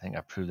horse. I think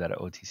I proved that at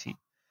OTC.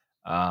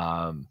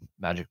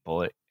 Magic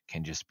Bullet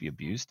can just be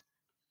abused,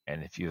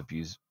 and if you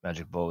abuse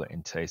Magic Bullet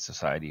in today's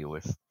society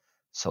with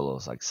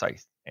solos like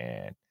Scythe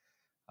and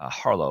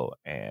Harlow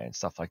and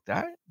stuff like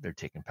that, they're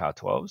taking POW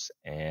 12s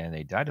and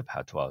they die to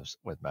POW 12s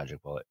with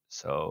Magic Bullet.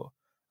 So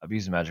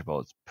abusing Magic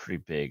Bullet is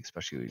pretty big,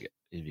 especially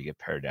if you get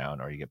paired down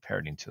or you get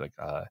paired into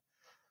a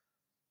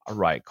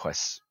riot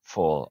quest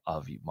full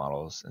of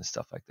models and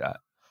stuff like that.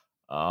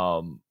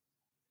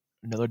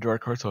 Another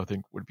dark horse I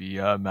think would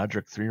be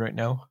Magic 3 right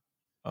now.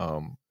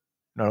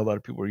 Not a lot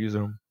of people are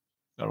using him.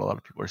 Not a lot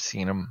of people are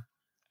seeing him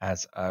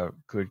as a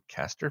good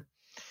caster,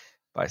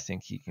 but I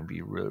think he can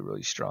be really,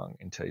 really strong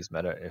in today's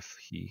meta if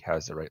he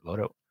has the right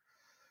loadout.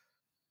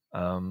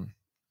 And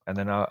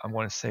then I'm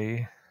going to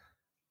say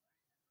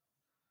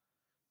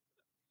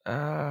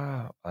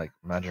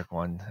Magic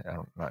 1.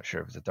 I'm not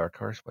sure if it's a dark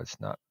horse, but it's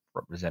not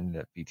represented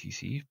at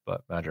BTC.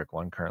 But Magic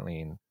 1 currently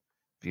in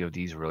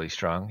VOD is really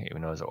strong,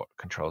 even though his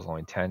control is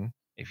only 10.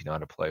 If you know how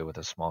to play with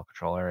a small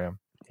control area.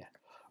 Yeah.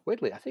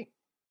 Weirdly, I think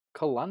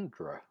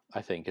Calandra,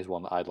 is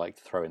one that I'd like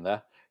to throw in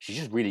there. She's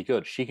just really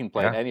good. She can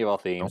play any of our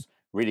themes.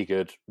 Really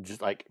good.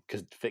 Just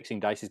because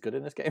fixing dice is good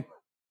in this game.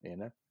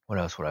 What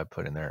else would I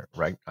put in there?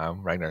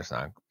 Ragnar's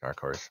not dark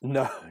horse.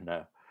 No.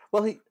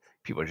 Well,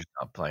 people are just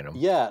not playing him.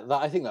 Yeah,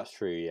 I think that's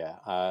true. Yeah.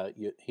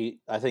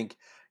 I think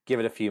Give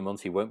it a few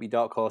months, he won't be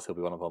Dark Horse. He'll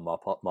be one of our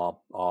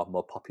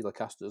more popular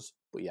casters.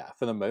 But yeah,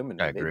 for the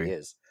moment, I he agree. maybe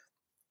is.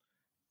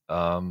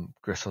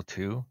 Gristle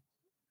 2.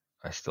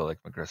 I still like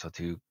my Gristle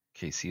 2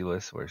 KC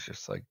list, where it's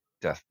just like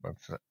death.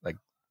 Like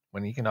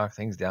when you can knock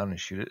things down and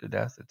shoot it to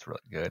death, it's really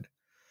good.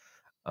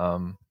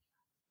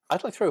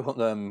 I'd like to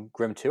throw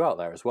Grim 2 out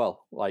there as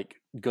well. Like,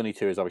 Gunny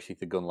 2 is obviously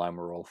the gun line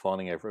we're all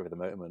fawning over at the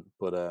moment,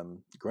 but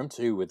Grim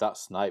 2 with that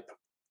snipe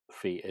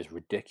feat is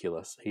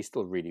ridiculous. He's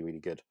still really, really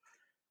good.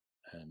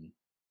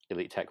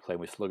 Elite Tech playing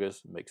with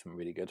sluggers makes him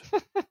really good.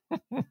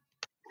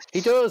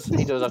 He does.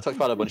 I've talked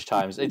about it a bunch of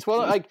times. It's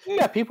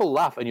people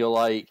laugh, and you're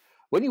like,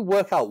 when you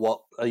work out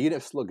what a unit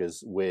of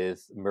sluggers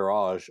with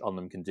Mirage on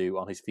them can do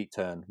on his feet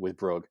turn with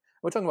Brug,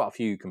 we're talking about a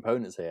few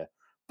components here,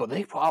 but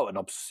they put out an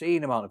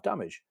obscene amount of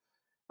damage.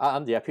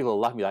 And yeah, people will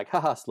laugh at me like,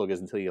 haha, sluggers,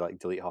 until you like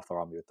delete half their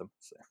army with them.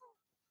 So.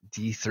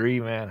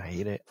 D3, man, I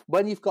hate it.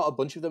 When you've got a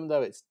bunch of them,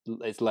 though,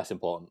 it's less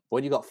important.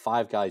 When you've got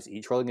 5 guys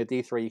each rolling a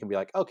D3, you can be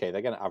like, okay,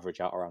 they're going to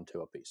average out around 2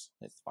 apiece.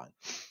 It's fine.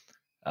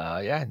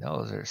 Yeah,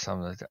 no, those are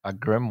some of the...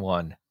 Grim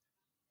 1.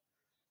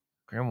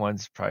 Grim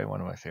 1's probably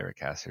one of my favorite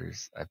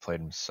casters. I played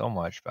him so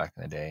much back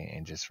in the day,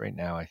 and just right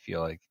now, I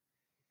feel like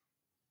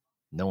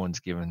no one's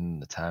given him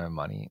the time and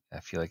money. I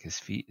feel like his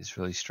feat is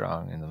really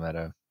strong in the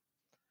meta.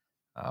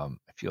 I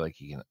feel like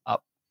he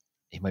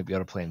might be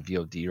able to play in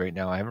VOD right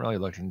now. I haven't really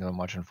looked into him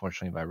much,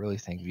 unfortunately, but I really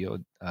think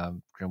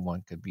Grim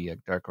 1 could be a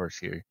dark horse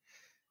here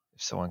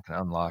if someone can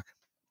unlock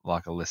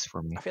a list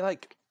for me. I feel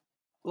like,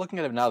 looking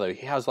at him now, though,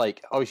 he has,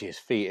 like, obviously his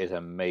feat is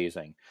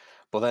amazing,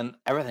 but then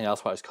everything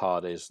else about his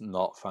card is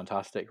not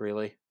fantastic,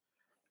 really.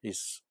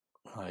 He's,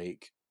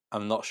 like,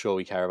 I'm not sure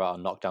we care about our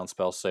knockdown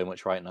spells so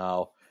much right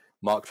now.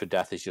 Marked for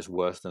Death is just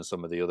worse than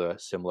some of the other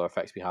similar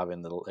effects we have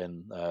in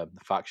the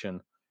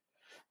faction.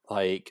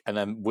 Like, and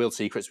then Wheeled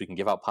Secrets, we can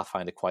give out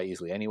Pathfinder quite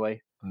easily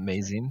anyway.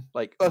 Amazing.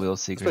 Like, Wheeled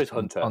Secrets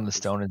Hunter on the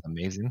stone is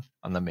amazing.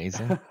 On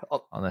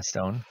the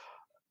stone.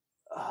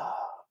 I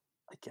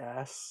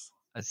guess.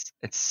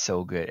 It's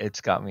so good.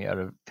 It's got me out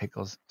of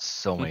pickles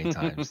so many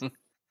times.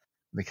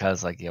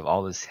 Because like you have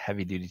all this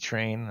heavy duty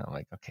terrain. I'm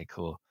like, okay,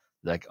 cool.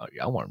 Like, oh,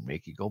 I want to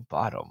make you go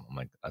bottom. I'm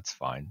like, that's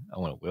fine. I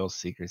want to Wheeled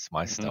Secrets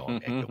my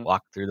stone and you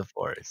walk through the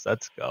forest.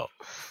 Let's go.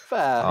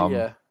 Fair,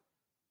 yeah.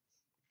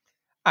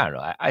 I don't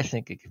know. I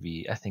think it could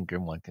be. I think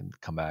Grim 1 can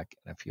come back,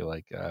 and I feel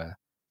like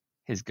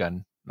his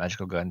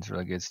magical gun, is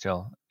really good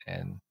still,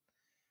 and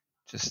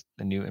just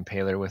the new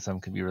Impaler with him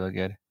could be really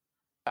good.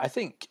 I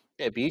think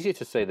it'd be easier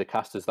to say the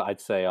casters that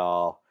I'd say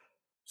are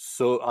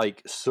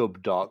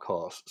sub Dark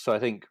Horse. So I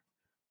think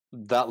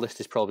that list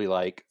is probably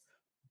like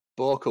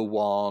Borka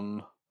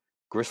 1,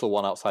 Gristle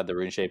 1 outside the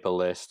RuneShaper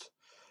list,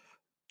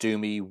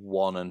 Doomy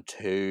 1 and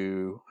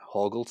 2,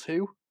 Horgle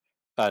 2,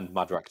 and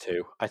Madrak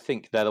 2. I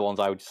think they're the ones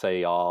I would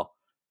say are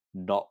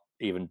not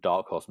even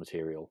Dark Horse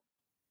material.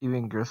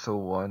 Even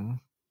Gristle 1,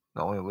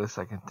 the only list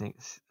I can think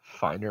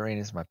Finder Rain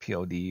is my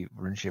POD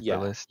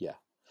RuneShaper list. Yeah.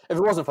 If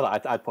it wasn't for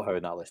that, I'd put her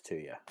in that list too,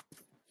 yeah.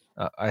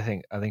 I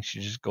think she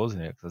just goes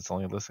in it because it's the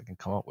only list I can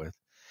come up with.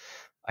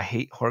 I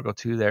hate Horgle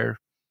 2 there.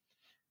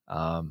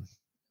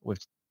 With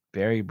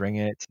Barry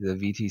bringing it to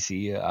the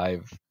VTC,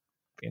 I've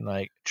been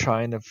like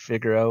trying to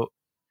figure out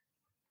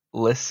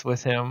lists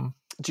with him.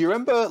 Do you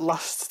remember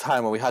last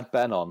time when we had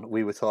Ben on,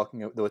 we were talking,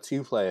 there were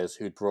 2 players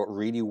who'd brought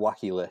really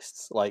wacky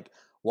lists. Like,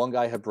 one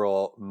guy had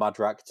brought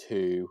Madrak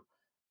 2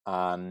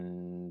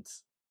 and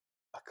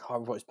I can't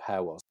remember what his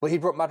pair was. But he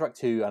brought Madrak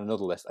 2 and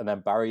another list, and then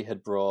Barry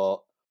had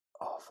brought,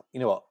 you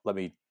know what, let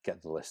me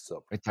get the lists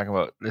up. Are you talking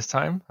about this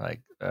time?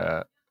 Like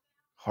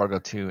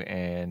Horgle 2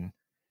 and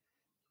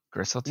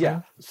Gristle 2?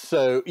 Yeah.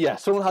 So, yeah,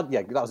 someone had,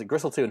 that was it,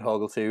 Gristle 2 and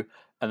Horgle 2,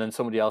 and then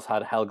somebody else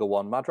had Helga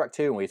 1, Madrak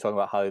 2, and we were talking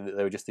about how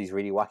they were just these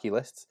really wacky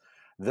lists.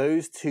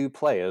 Those 2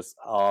 players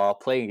are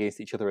playing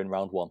against each other in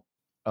round 1.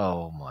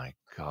 Oh my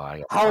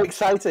god! How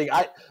exciting!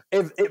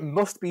 If it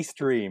must be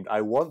streamed.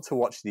 I want to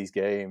watch these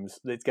games.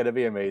 It's going to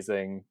be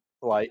amazing.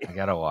 Like, I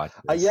gotta watch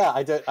this. Yeah,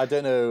 I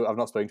don't know. I've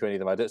not spoken to any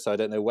of them. So I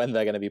don't know when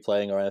they're going to be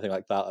playing or anything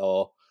like that.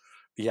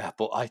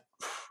 But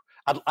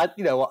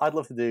I'd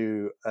love to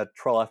do a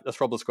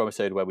Trollblood Scrum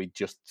episode where we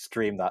just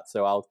stream that.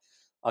 So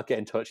I'll get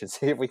in touch and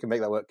see if we can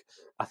make that work.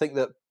 I think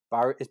that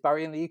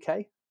Barry in the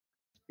UK.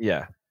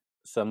 Yeah.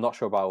 So I'm not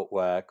sure about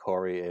where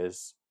Corey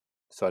is.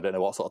 So I don't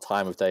know what sort of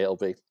time of day it'll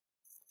be.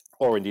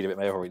 Or indeed, if it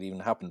may have already even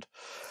happened.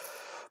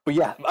 But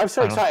yeah, I'm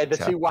so excited.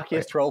 The 2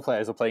 wackiest troll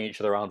players are playing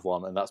each other round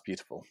 1, and that's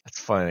beautiful. It's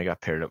funny they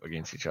got paired up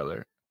against each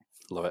other.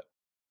 Love it.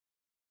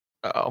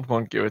 I'm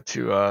going to give it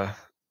to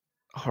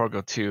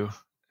Horgo 2.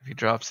 If he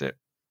drops it,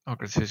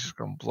 Horgo 2 is just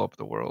going to blow up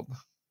the world.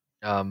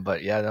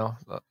 But yeah, no,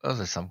 those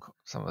are some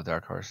of the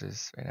dark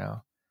horses right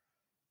now.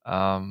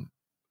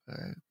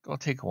 I'll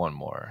take one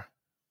more.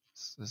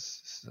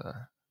 This is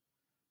a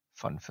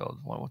fun-filled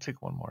one. We'll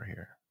take one more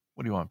here.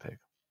 What do you want to pick?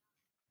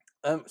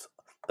 I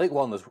think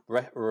one was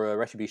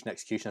Retribution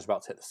Execution is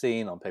about to hit the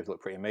scene. On paper,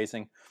 look pretty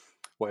amazing.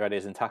 What your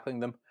ideas in tackling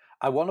them?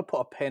 I want to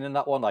put a pin in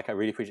that one. Like, I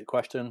really appreciate the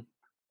question,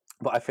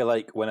 but I feel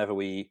like whenever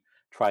we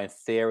try and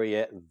theory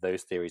it,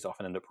 those theories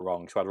often end up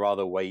wrong. So I'd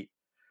rather wait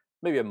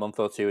maybe a month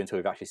or two until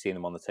we've actually seen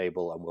them on the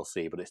table, and we'll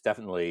see. But they're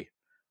definitely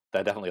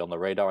on the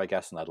radar, I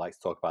guess, and I'd like to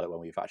talk about it when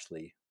we've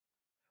actually.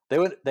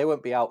 They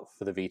won't be out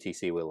for the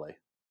VTC, will they?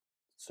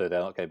 So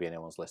they're not going to be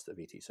anyone's list at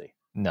VTC.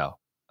 No,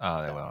 they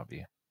will not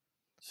be.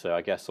 So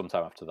I guess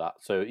sometime after that.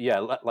 So yeah,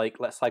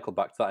 let's cycle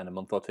back to that in a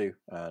month or two,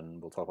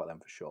 and we'll talk about them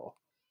for sure.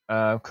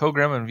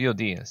 Cogramma and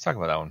VOD. Let's talk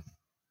about that one.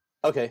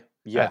 Okay.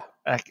 Yeah.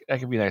 That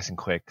could be nice and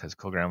quick because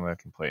Cogramma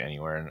can play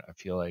anywhere, and I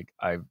feel like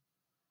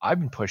I've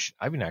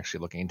been actually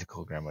looking into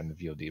Cogramma and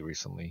VOD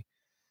recently.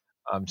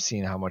 I'm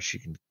seeing how much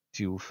you can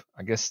do.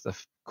 I guess the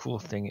cool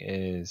thing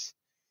is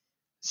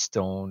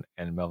Stone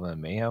and Melvin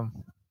and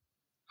Mayhem.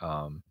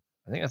 I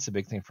think that's a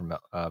big thing for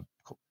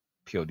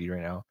POD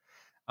right now.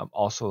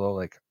 Also though,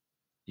 like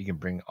you can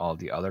bring all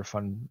the other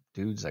fun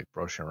dudes like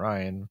Brosh and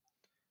Ryan,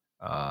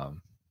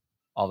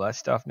 all that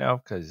stuff now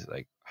because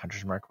like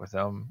Hunter's Mark with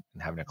them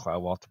and having a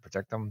cloud wall to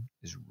protect them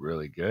is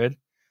really good.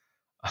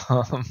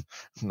 I'm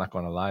not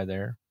going to lie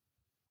there.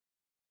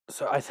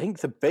 So I think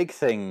the big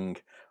thing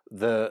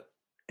that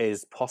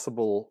is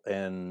possible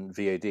in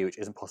VOD, which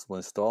isn't possible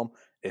in Storm,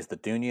 is the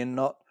Dunian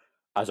Knot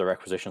as a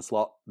requisition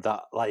slot.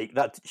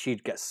 That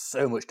she'd get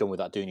so much done with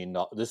that Dunian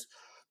Knot. There's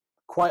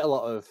quite a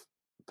lot of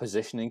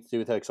positioning to do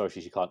with her because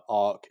obviously she can't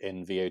arc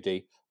in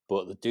VOD,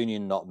 but the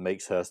Dunian Knot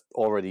makes her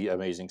already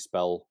amazing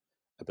spell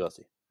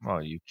ability.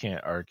 Well, you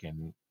can't arc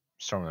in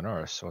Storm of the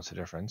North, so what's the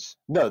difference?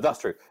 No, that's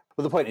true.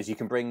 But the point is, you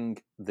can bring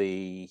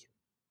the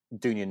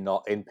Dunian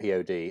Knot in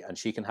POD, and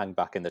she can hang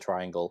back in the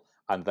triangle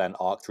and then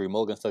arc through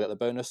Morgan, still get the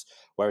bonus.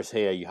 Whereas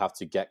here, you have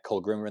to get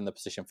Colgrimmer in the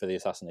position for the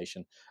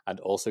assassination and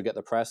also get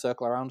the prayer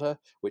circle around her,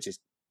 which is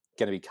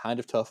going to be kind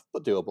of tough,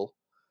 but doable.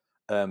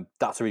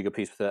 That's a really good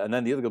piece with her. And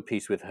then the other good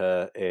piece with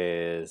her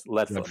is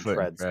Leadfoot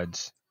and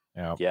Threads.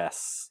 Yeah.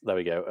 Yes, there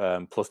we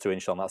go. +2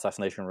 inch on that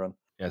assassination run.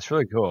 Yeah, it's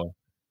really cool.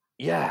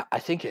 Yeah, I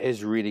think it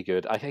is really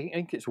good. I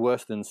think it's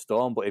worse than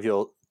Storm, but if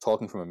you're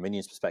talking from a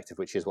minions perspective,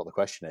 which is what the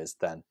question is,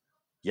 then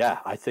yeah,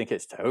 I think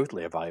it's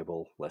totally a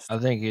viable list. I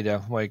think you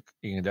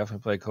can definitely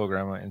play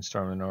Cogramma in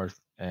Storm of the North,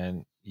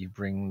 and you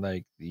bring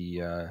like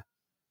the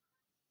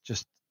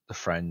just the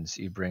friends.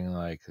 You bring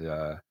like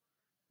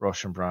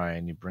Roche and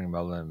Brian. You bring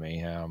Melvin and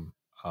Mayhem.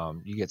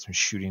 You get some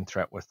shooting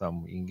threat with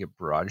them. You can get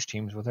barrage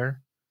teams with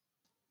her.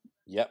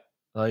 Yep.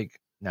 Like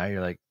now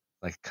you're like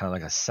kind of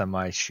like a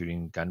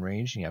semi-shooting gun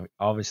range. And you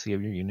obviously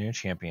have your unit of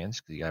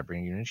champions because you got to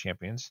bring unit of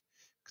champions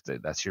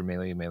because that's your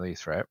melee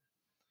threat.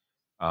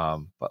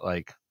 But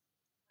like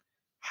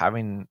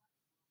having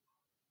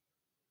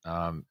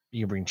you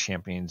can bring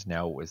champions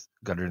now with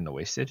Guttered and the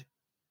Wasted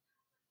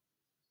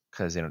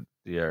because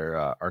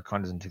your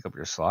Archon doesn't take up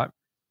your slot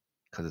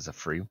because it's a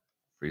free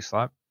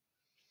slot.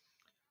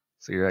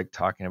 So you're like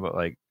talking about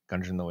like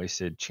Guttered and the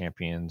Wasted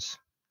champions,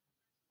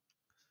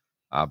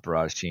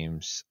 barrage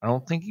teams. I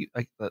don't think you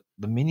like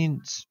the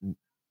minions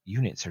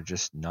units are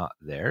just not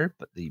there,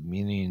 but the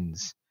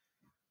minions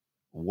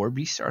war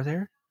beasts are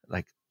there,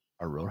 like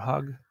a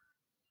Roadhog.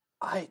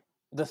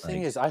 The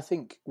thing is, I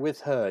think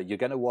with her, you're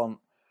going to want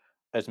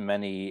as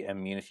many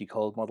immunity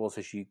cold models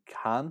as you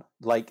can.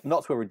 Like,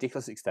 not to a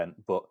ridiculous extent,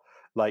 but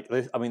like,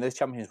 I mean, those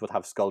champions would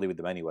have Scaldy with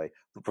them anyway.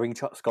 But bring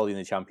Scaldy in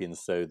the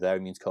champions so their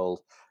immune's cold.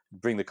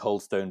 Bring the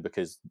cold stone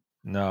because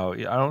no,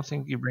 I don't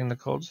think you bring the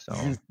cold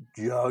stone.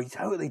 You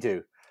totally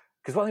do.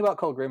 Because one thing about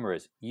Cold Grimmer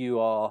is you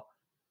are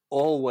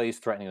always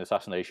threatening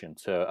assassination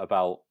to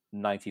about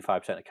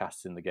 95% of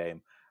casts in the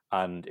game.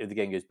 And if the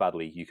game goes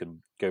badly, you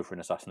can go for an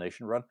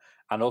assassination run.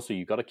 And also,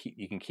 you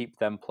can keep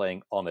them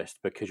playing honest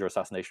because your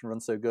assassination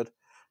run's so good.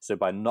 So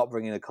by not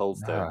bringing a cold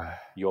stone,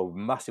 you're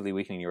massively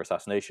weakening your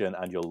assassination,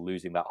 and you're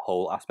losing that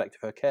whole aspect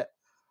of her kit.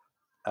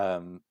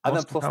 And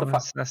then plus the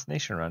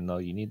assassination run, though,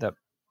 you need that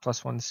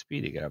 +1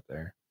 speed to get up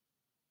there.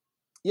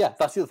 Yeah,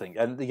 that's the other thing,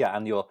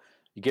 and you're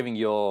giving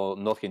your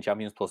Northkin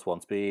champions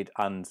 +1 speed,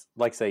 and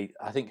like I say,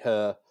 I think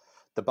the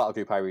battle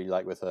group I really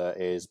like with her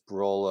is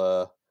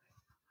Brawler,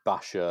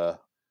 Basher,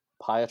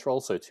 Pyre Troll,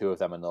 so 2 of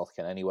them are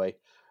Northkin anyway,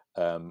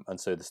 and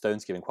so the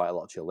stone's giving quite a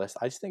lot to your list.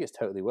 I just think it's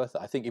totally worth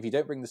it. I think if you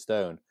don't bring the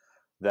stone,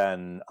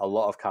 then a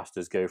lot of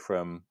casters go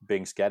from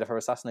being scared of her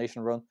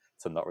assassination run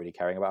to not really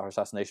caring about her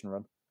assassination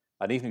run.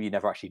 And even if you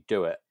never actually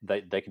do it,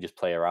 they can just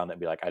play around it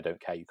and be like, I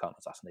don't care, you can't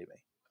assassinate me.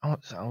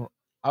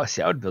 I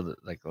would build it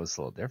like a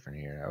little different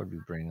here. I would be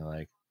bringing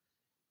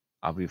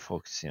I'll be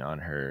focusing on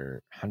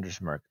her Hunter's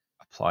Mark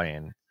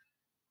applying,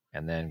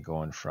 and then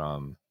going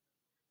from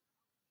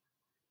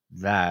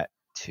that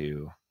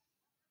to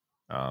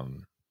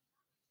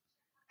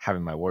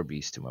having my War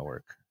Beast do my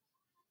work.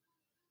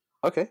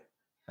 Okay.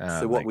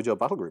 So what would your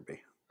battle group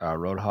be?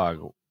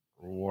 Roadhog,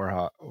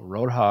 Warhog,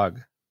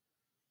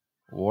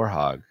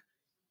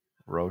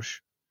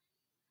 Roche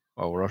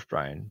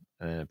Brian,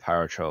 and then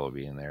Pyro Troll will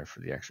be in there for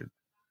the extra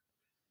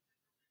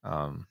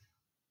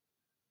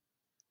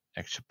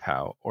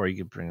pow, or you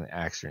could bring the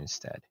Axer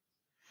instead.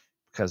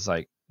 Because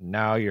like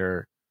now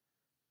you're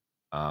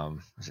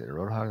is it the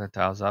Roadhog that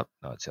dials up?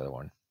 No, it's the other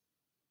one.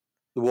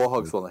 The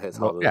Warhog's the one that hits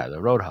harder. Yeah,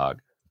 the Roadhog.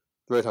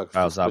 The Roadhog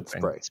dials up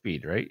spray. And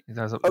speed, right? It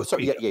dials up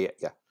sorry, speed.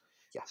 yeah.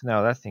 So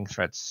now that thing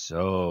threats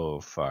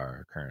so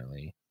far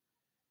currently.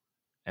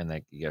 and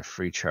like you get a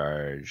free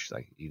charge.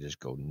 Like you just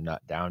go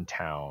nut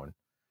downtown.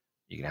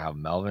 You can have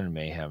Melvin and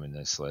Mayhem in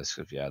this list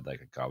if you had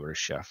like a Gobbler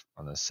Chef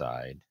on the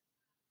side.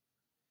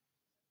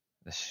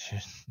 And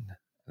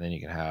then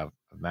you can have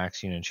a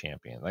Max Union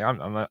Champion. Like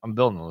I'm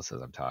building the list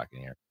as I'm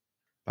talking here.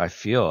 But I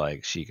feel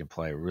like she can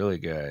play really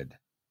good.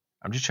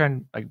 I'm just trying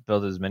to like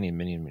build as many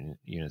minion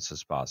units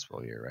as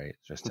possible here, right?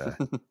 Just to,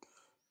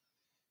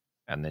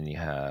 and then you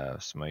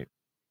have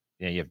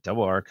you have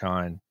double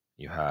Archon,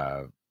 you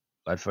have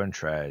Leadfoot and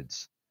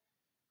Treads,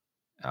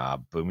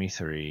 Boomy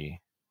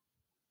 3.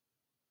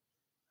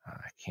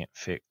 I can't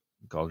fit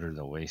Galdr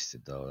the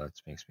Wasted though. That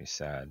makes me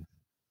sad.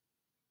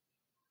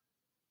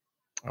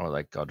 I would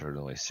like Galdr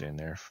the Wasted in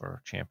there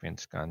for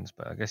Champions guns,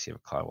 but I guess you have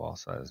a Cloud Wall,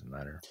 so that doesn't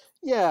matter.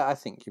 Yeah, I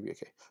think you'd be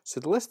okay.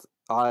 So the list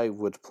I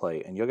would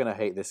play, and you're going to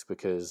hate this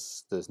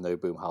because there's no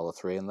Boom Howler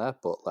 3 in there,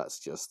 but let's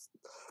just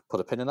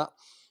put a pin in that.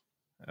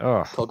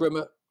 Oh,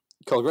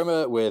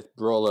 Colgrimmer with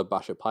Brawler,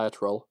 Basher, Pyre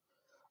Troll,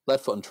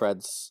 Leadfoot and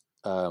Treads,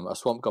 a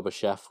Swamp Gobber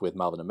Chef with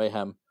Malvin and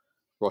Mayhem,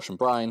 Roshan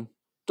Brine,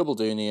 Double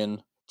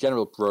Dunian,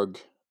 General Brug,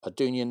 a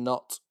Dunian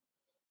Knot,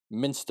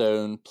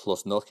 Minstone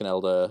plus Northkin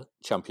Elder,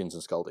 Champions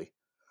and Scaldy.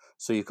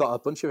 So you've got a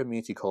bunch of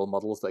immunity call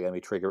models that are going to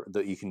be trigger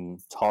that you can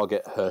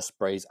target her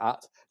sprays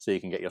at, so you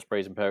can get your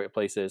sprays in perfect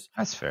places.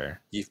 that's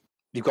fair.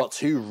 You've got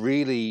two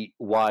really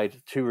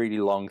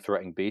long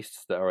threatening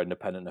beasts that are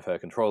independent of her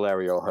control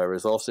area or her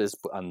resources.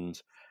 And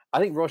I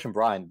think Roche and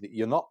Brian,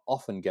 you're not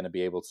often going to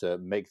be able to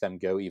make them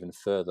go even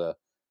further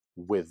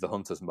with the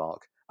Hunter's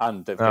Mark.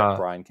 And don't forget,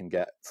 Brian can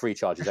get free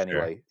charges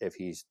anyway if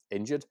he's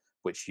injured,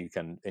 which you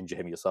can injure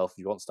him yourself if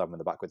you want to stab him in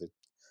the back with a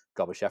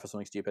Gobber Chef or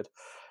something stupid.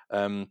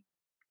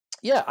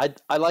 Yeah,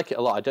 I like it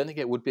a lot. I don't think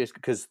it would be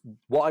because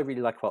what I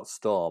really like about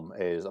Storm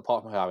is,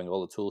 apart from having all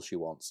the tools she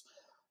wants,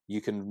 you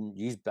can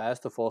use bears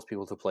to force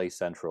people to play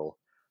central,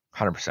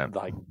 100%.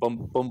 like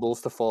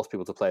bumbles to force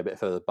people to play a bit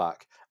further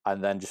back,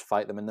 and then just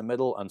fight them in the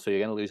middle. And so you're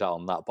going to lose out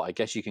on that. But I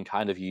guess you can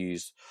kind of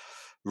use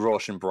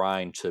Roche and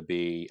Brine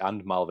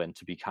and Malvin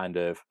to be kind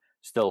of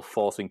still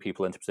forcing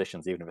people into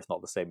positions, even if it's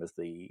not the same as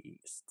the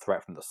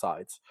threat from the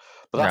sides.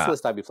 But that's the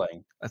list I'd be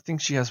playing. I think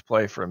she has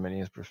play from a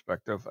minion's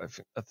perspective.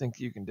 I think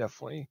you can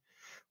definitely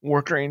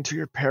work her into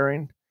your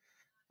pairing.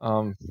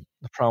 The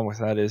problem with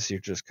that is you're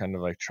just kind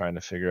of like trying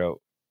to figure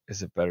out,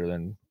 is it better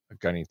than a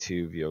Gunny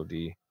 2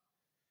 VOD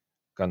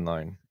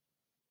gunline,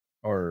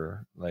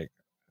 or like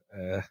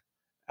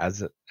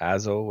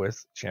Azo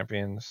with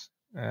champions?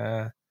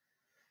 But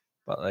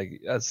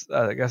like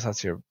I guess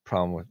that's your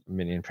problem with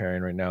minion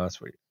pairing right now. That's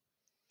what,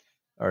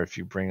 or if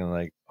you bring in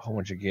like a whole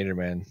bunch of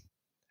Gatorman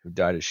who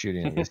died of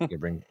shooting, I guess you can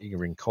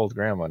bring Cold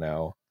Grandma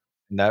now,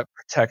 and that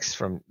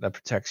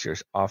protects your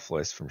off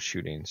list from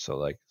shooting.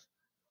 So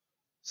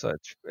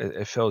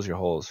it fills your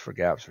holes for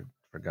gaps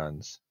for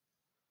guns.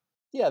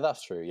 Yeah,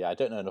 that's true. Yeah, I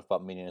don't know enough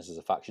about minions as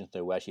a faction to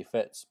know where she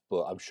fits,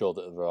 but I'm sure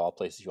that there are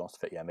places she wants to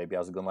fit. Yeah, maybe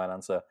as a gunline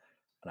answer,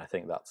 and I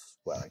think that's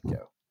where I'd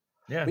go.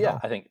 Yeah, but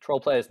I think Troll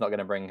players not going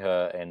to bring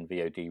her in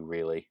VOD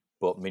really,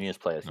 but minions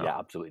players, yeah,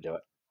 absolutely do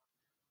it.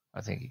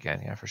 I think you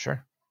can, yeah, for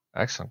sure.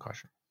 Excellent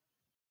question.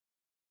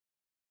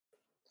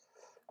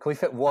 Can we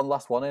fit one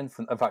last one in?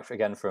 In fact,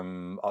 again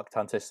from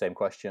Octantis, same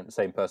question,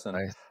 same person.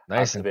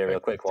 Nice and be a real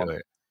quick one.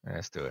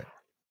 Let's do it.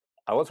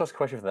 I want to ask a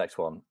question for the next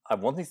one.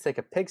 I'm wanting to take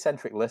a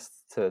pig-centric list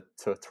to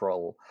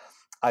troll.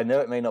 I know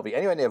it may not be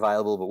anywhere near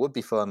viable, but would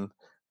be fun.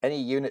 Any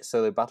unit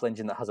solo battle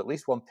engine that has at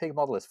least one pig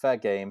model is fair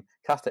game.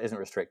 Caster isn't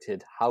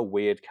restricted. How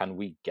weird can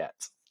we get?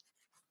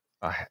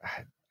 I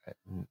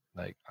don't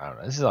know.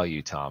 This is all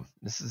you, Tom.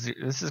 This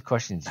is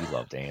questions you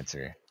love to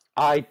answer.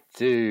 I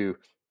do.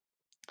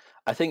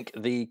 I think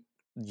the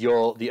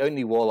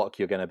only warlock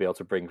you're going to be able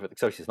to bring,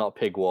 so it's not a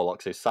pig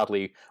warlock, so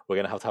sadly we're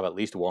going to have at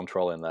least one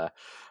troll in there.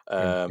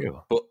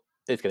 But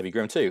it's going to be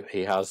Grim 2.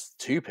 He has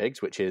two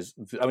pigs, which is,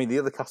 I mean, the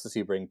other casters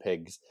who bring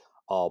pigs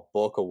are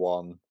Borka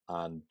 1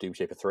 and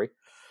Doomshaper 3.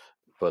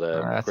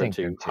 But Grim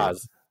 2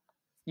 has,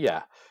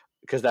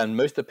 because then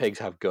most of the pigs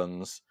have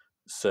guns.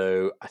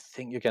 So I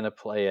think you're going to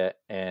play it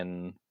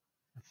in,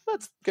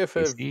 let's go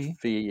for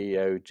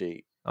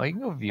VOD. Oh, you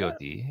can go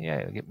VOD.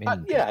 Yeah, get me.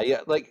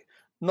 Like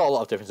not a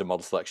lot of difference in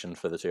model selection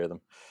for the two of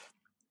them.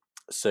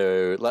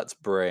 So let's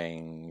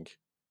bring,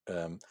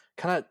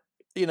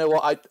 you know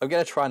what? I'm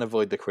going to try and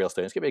avoid the Creel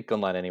Stone. It's going to be a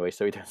gunline anyway,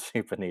 so we don't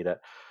super need it.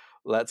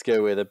 Let's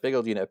go with a big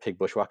old unit of Pig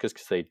Bushwhackers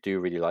because they do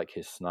really like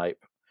his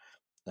snipe.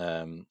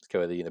 Let's go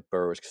with the unit of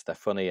Burrowers because they're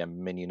funny, and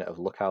mini unit of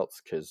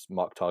Lookouts because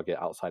mark target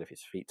outside of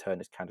his feet turn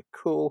is kind of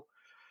cool.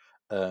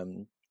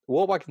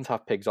 War Wagons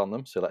have pigs on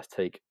them, so let's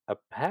take a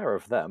pair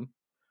of them.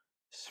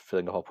 It's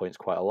filling the whole points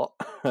quite a lot.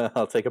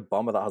 I'll take a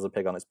Bomber that has a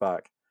pig on its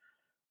back,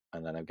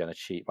 and then I'm going to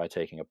cheat by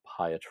taking a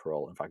Pyre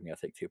Troll. In fact, I'm going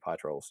to take two Pyre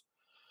Trolls.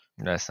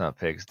 That's not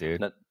pigs,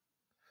 dude.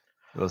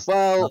 There's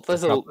a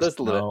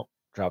little.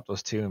 Drop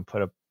those two and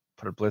put a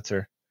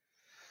blitzer.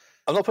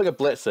 I'm not putting a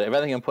blitzer. If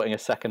anything, I'm putting a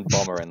second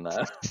bomber in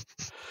there.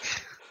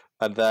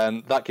 And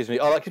then that gives me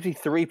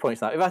 3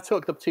 points now. If I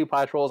took the two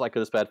Pyre Trolls, I could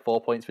have spared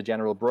 4 points for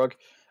General Brug.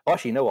 Oh,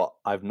 actually, you know what?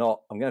 I'm going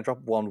to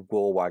drop one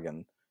War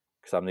Wagon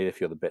because I'm need a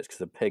few other bits because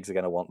the pigs are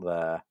going to want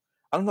their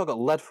I've not got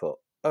Leadfoot.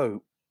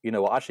 Oh, you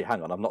know what? Actually,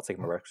 hang on. I'm not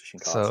taking my requisition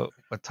cards. So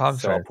what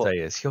Tom's So trying I'll to tell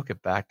you is he'll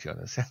get back to you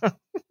on this.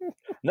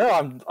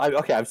 No,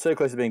 okay. I'm so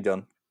close to being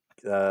done.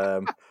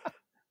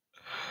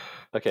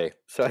 Okay,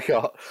 so I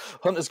got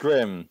Hunter's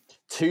Grim,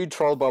 2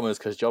 Troll Bombers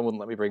because John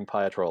wouldn't let me bring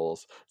Pyre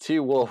Trolls,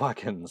 2 War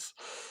Wagons,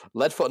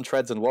 Leadfoot and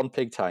Treads and 1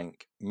 Pig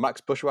Tank, Max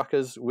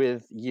Bushwhackers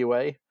with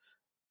UA,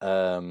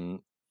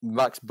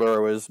 Max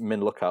Burrowers,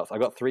 Min Lookouts. I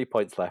got 3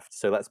 points left,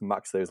 so let's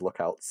max those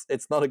lookouts.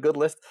 It's not a good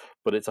list,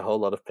 but it's a whole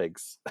lot of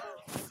pigs.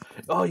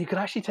 Oh, you could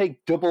actually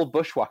take double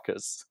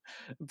Bushwhackers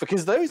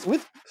because those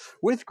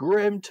with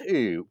Grim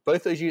 2,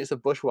 both those units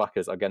of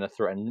Bushwhackers are going to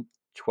threaten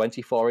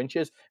 24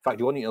 inches. In fact,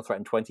 one unit will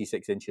threaten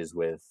 26 inches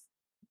with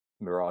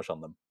Mirage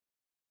on them.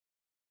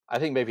 I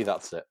think maybe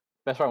that's it.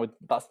 Best round with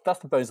that's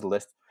the bones of the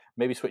list.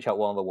 Maybe switch out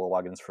one of the War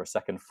Wagons for a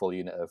second full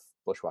unit of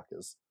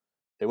Bushwhackers.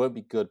 It won't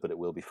be good, but it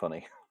will be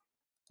funny.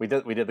 We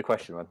did the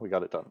question, man. We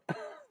got it done.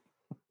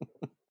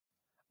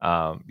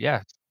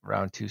 Yeah,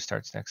 round 2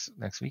 starts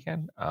next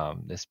weekend.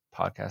 This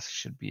podcast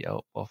should be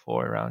out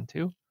before round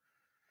 2.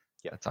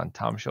 Yeah, that's on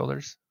Tom's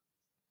shoulders,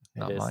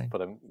 not it is, mine. but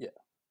do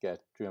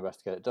my best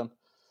to get it done.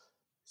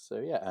 So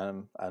yeah,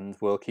 and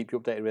we'll keep you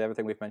updated with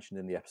everything we've mentioned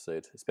in the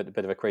episode. It's been a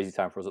bit of a crazy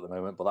time for us at the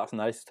moment, but that's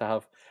nice to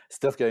have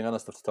stuff going on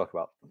and stuff to talk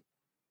about.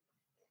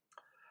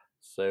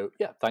 So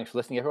yeah, thanks for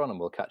listening, everyone, and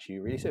we'll catch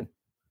you really soon.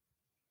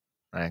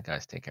 All right,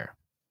 guys, take care.